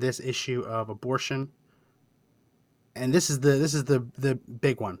on this issue of abortion, and this is the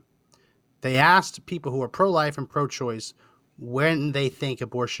big one. They asked people who are pro-life and pro-choice when they think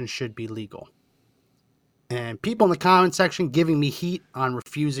abortion should be legal. And people in the comment section giving me heat on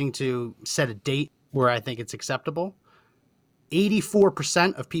refusing to set a date where I think it's acceptable.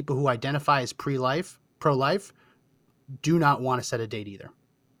 84% of people who identify as pro-life do not want to set a date either.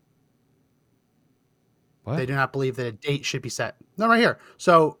 What? They do not believe that a date should be set. No, right here.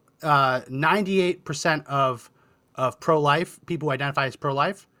 So 98% of pro-life, people who identify as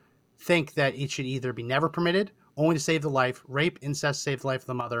pro-life, think that it should either be never permitted, only to save the life, rape, incest, save the life of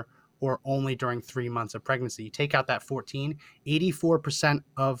the mother, or only during 3 months of pregnancy. You take out that 14, 84%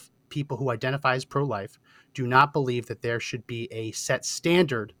 of people who identify as pro-life do not believe that there should be a set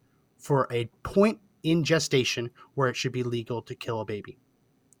standard for a point in gestation where it should be legal to kill a baby.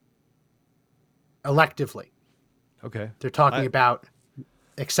 Electively. Okay. They're talking about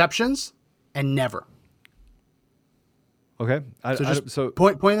exceptions and never. Okay.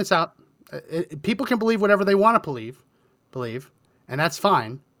 Pointing this out. People can believe whatever they want to believe, and that's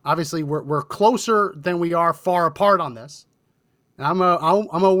fine. Obviously, we're closer than we are far apart on this, and I'm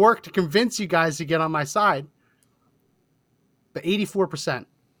gonna work to convince you guys to get on my side. But 84%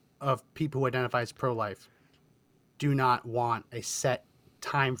 of people who identify as pro-life do not want a set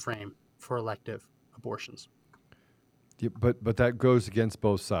time frame for elective abortions. Yeah, but that goes against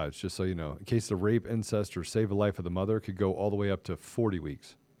both sides, just so you know. In case of rape, incest, or save the life of the mother, it could go all the way up to 40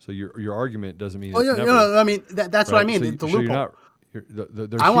 weeks. So your argument doesn't mean it's never. No, I mean, that's right? what I mean. So the loophole.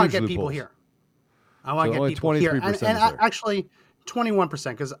 There's I want to huge get people loopholes. here. I want to So get people here. And there. actually,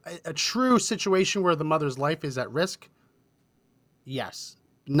 21%, because a true situation where the mother's life is at risk, yes.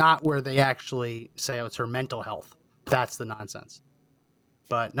 Not where they actually say, oh, it's her mental health. That's the nonsense.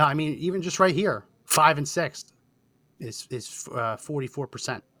 But no, I mean, even just right here, 5 and 6 is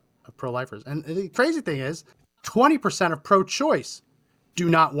 44% of pro-lifers. And the crazy thing is, 20% of pro-choice do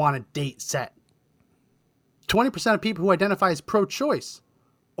not want a date set. 20% of people who identify as pro-choice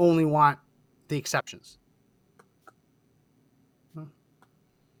only want the exceptions.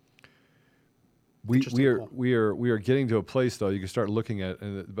 We are getting to a place though you can start looking at,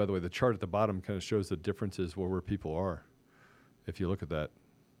 and by the way, the chart at the bottom kind of shows the differences where people are. If you look at that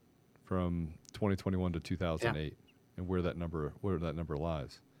from 2021 to 2008, and where that number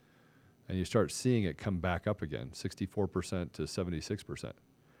lies, and you start seeing it come back up again, 64% to 76%,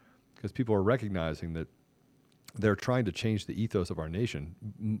 because people are recognizing that they're trying to change the ethos of our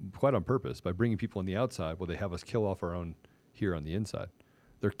nation quite on purpose by bringing people on the outside while they have us kill off our own here on the inside.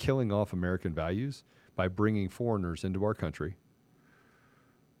 They're killing off American values by bringing foreigners into our country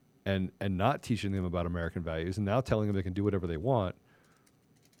and not teaching them about American values and now telling them they can do whatever they want.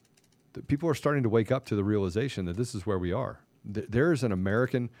 The people are starting to wake up to the realization that this is where we are. There is an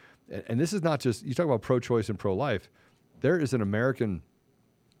American, and this is not just, you talk about pro-choice and pro-life, there is an American,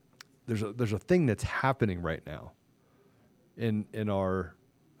 there's a thing that's happening right now in our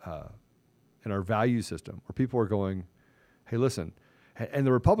value system where people are going, hey, listen. And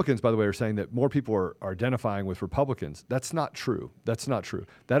the Republicans, by the way, are saying that more people are identifying with Republicans. That's not true. That's not true.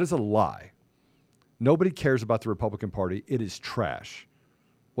 That is a lie. Nobody cares about the Republican Party. It is trash.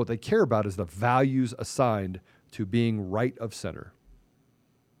 What they care about is the values assigned to being right of center.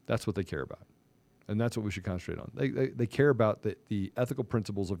 That's what they care about. And that's what we should concentrate on. They care about the ethical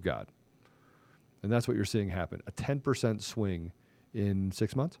principles of God. And that's what you're seeing happen. A 10% swing in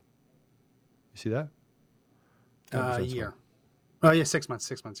 6 months. You see that? A year. Oh, yeah, 6 months.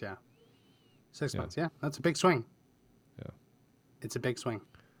 6 months, yeah. 6 months, yeah. That's a big swing. Yeah. It's a big swing.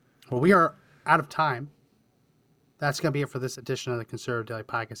 Well, we are out of time. That's going to be it for this edition of the Conservative Daily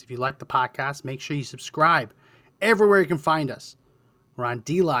Podcast. If you like the podcast, make sure you subscribe everywhere you can find us. We're on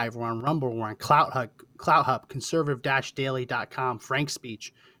DLive, we're on Rumble, we're on CloutHub, conservative-daily.com, Frank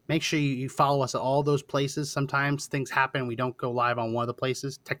Speech. Make sure you follow us at all those places. Sometimes things happen. We don't go live on one of the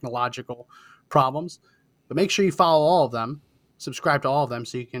places, technological problems. But make sure you follow all of them. Subscribe to all of them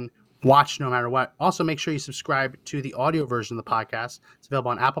so you can watch no matter what. Also, make sure you subscribe to the audio version of the podcast. It's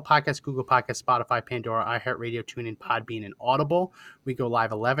available on Apple Podcasts, Google Podcasts, Spotify, Pandora, iHeartRadio, TuneIn, Podbean, and Audible. We go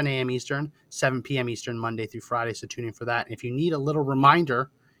live 11 a.m. Eastern, 7 p.m. Eastern, Monday through Friday, so tune in for that. And if you need a little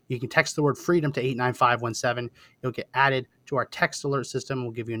reminder, you can text the word FREEDOM to 89517. You'll get added to our text alert system.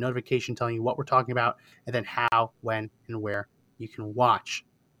 We'll give you a notification telling you what we're talking about and then how, when, and where you can watch.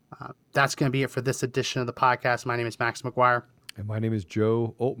 That's going to be it for this edition of the podcast. My name is Max McGuire. And my name is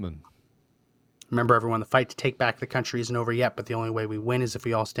Joe Oltman. Remember, everyone, the fight to take back the country isn't over yet, but the only way we win is if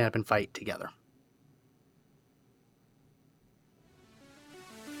we all stand up and fight together.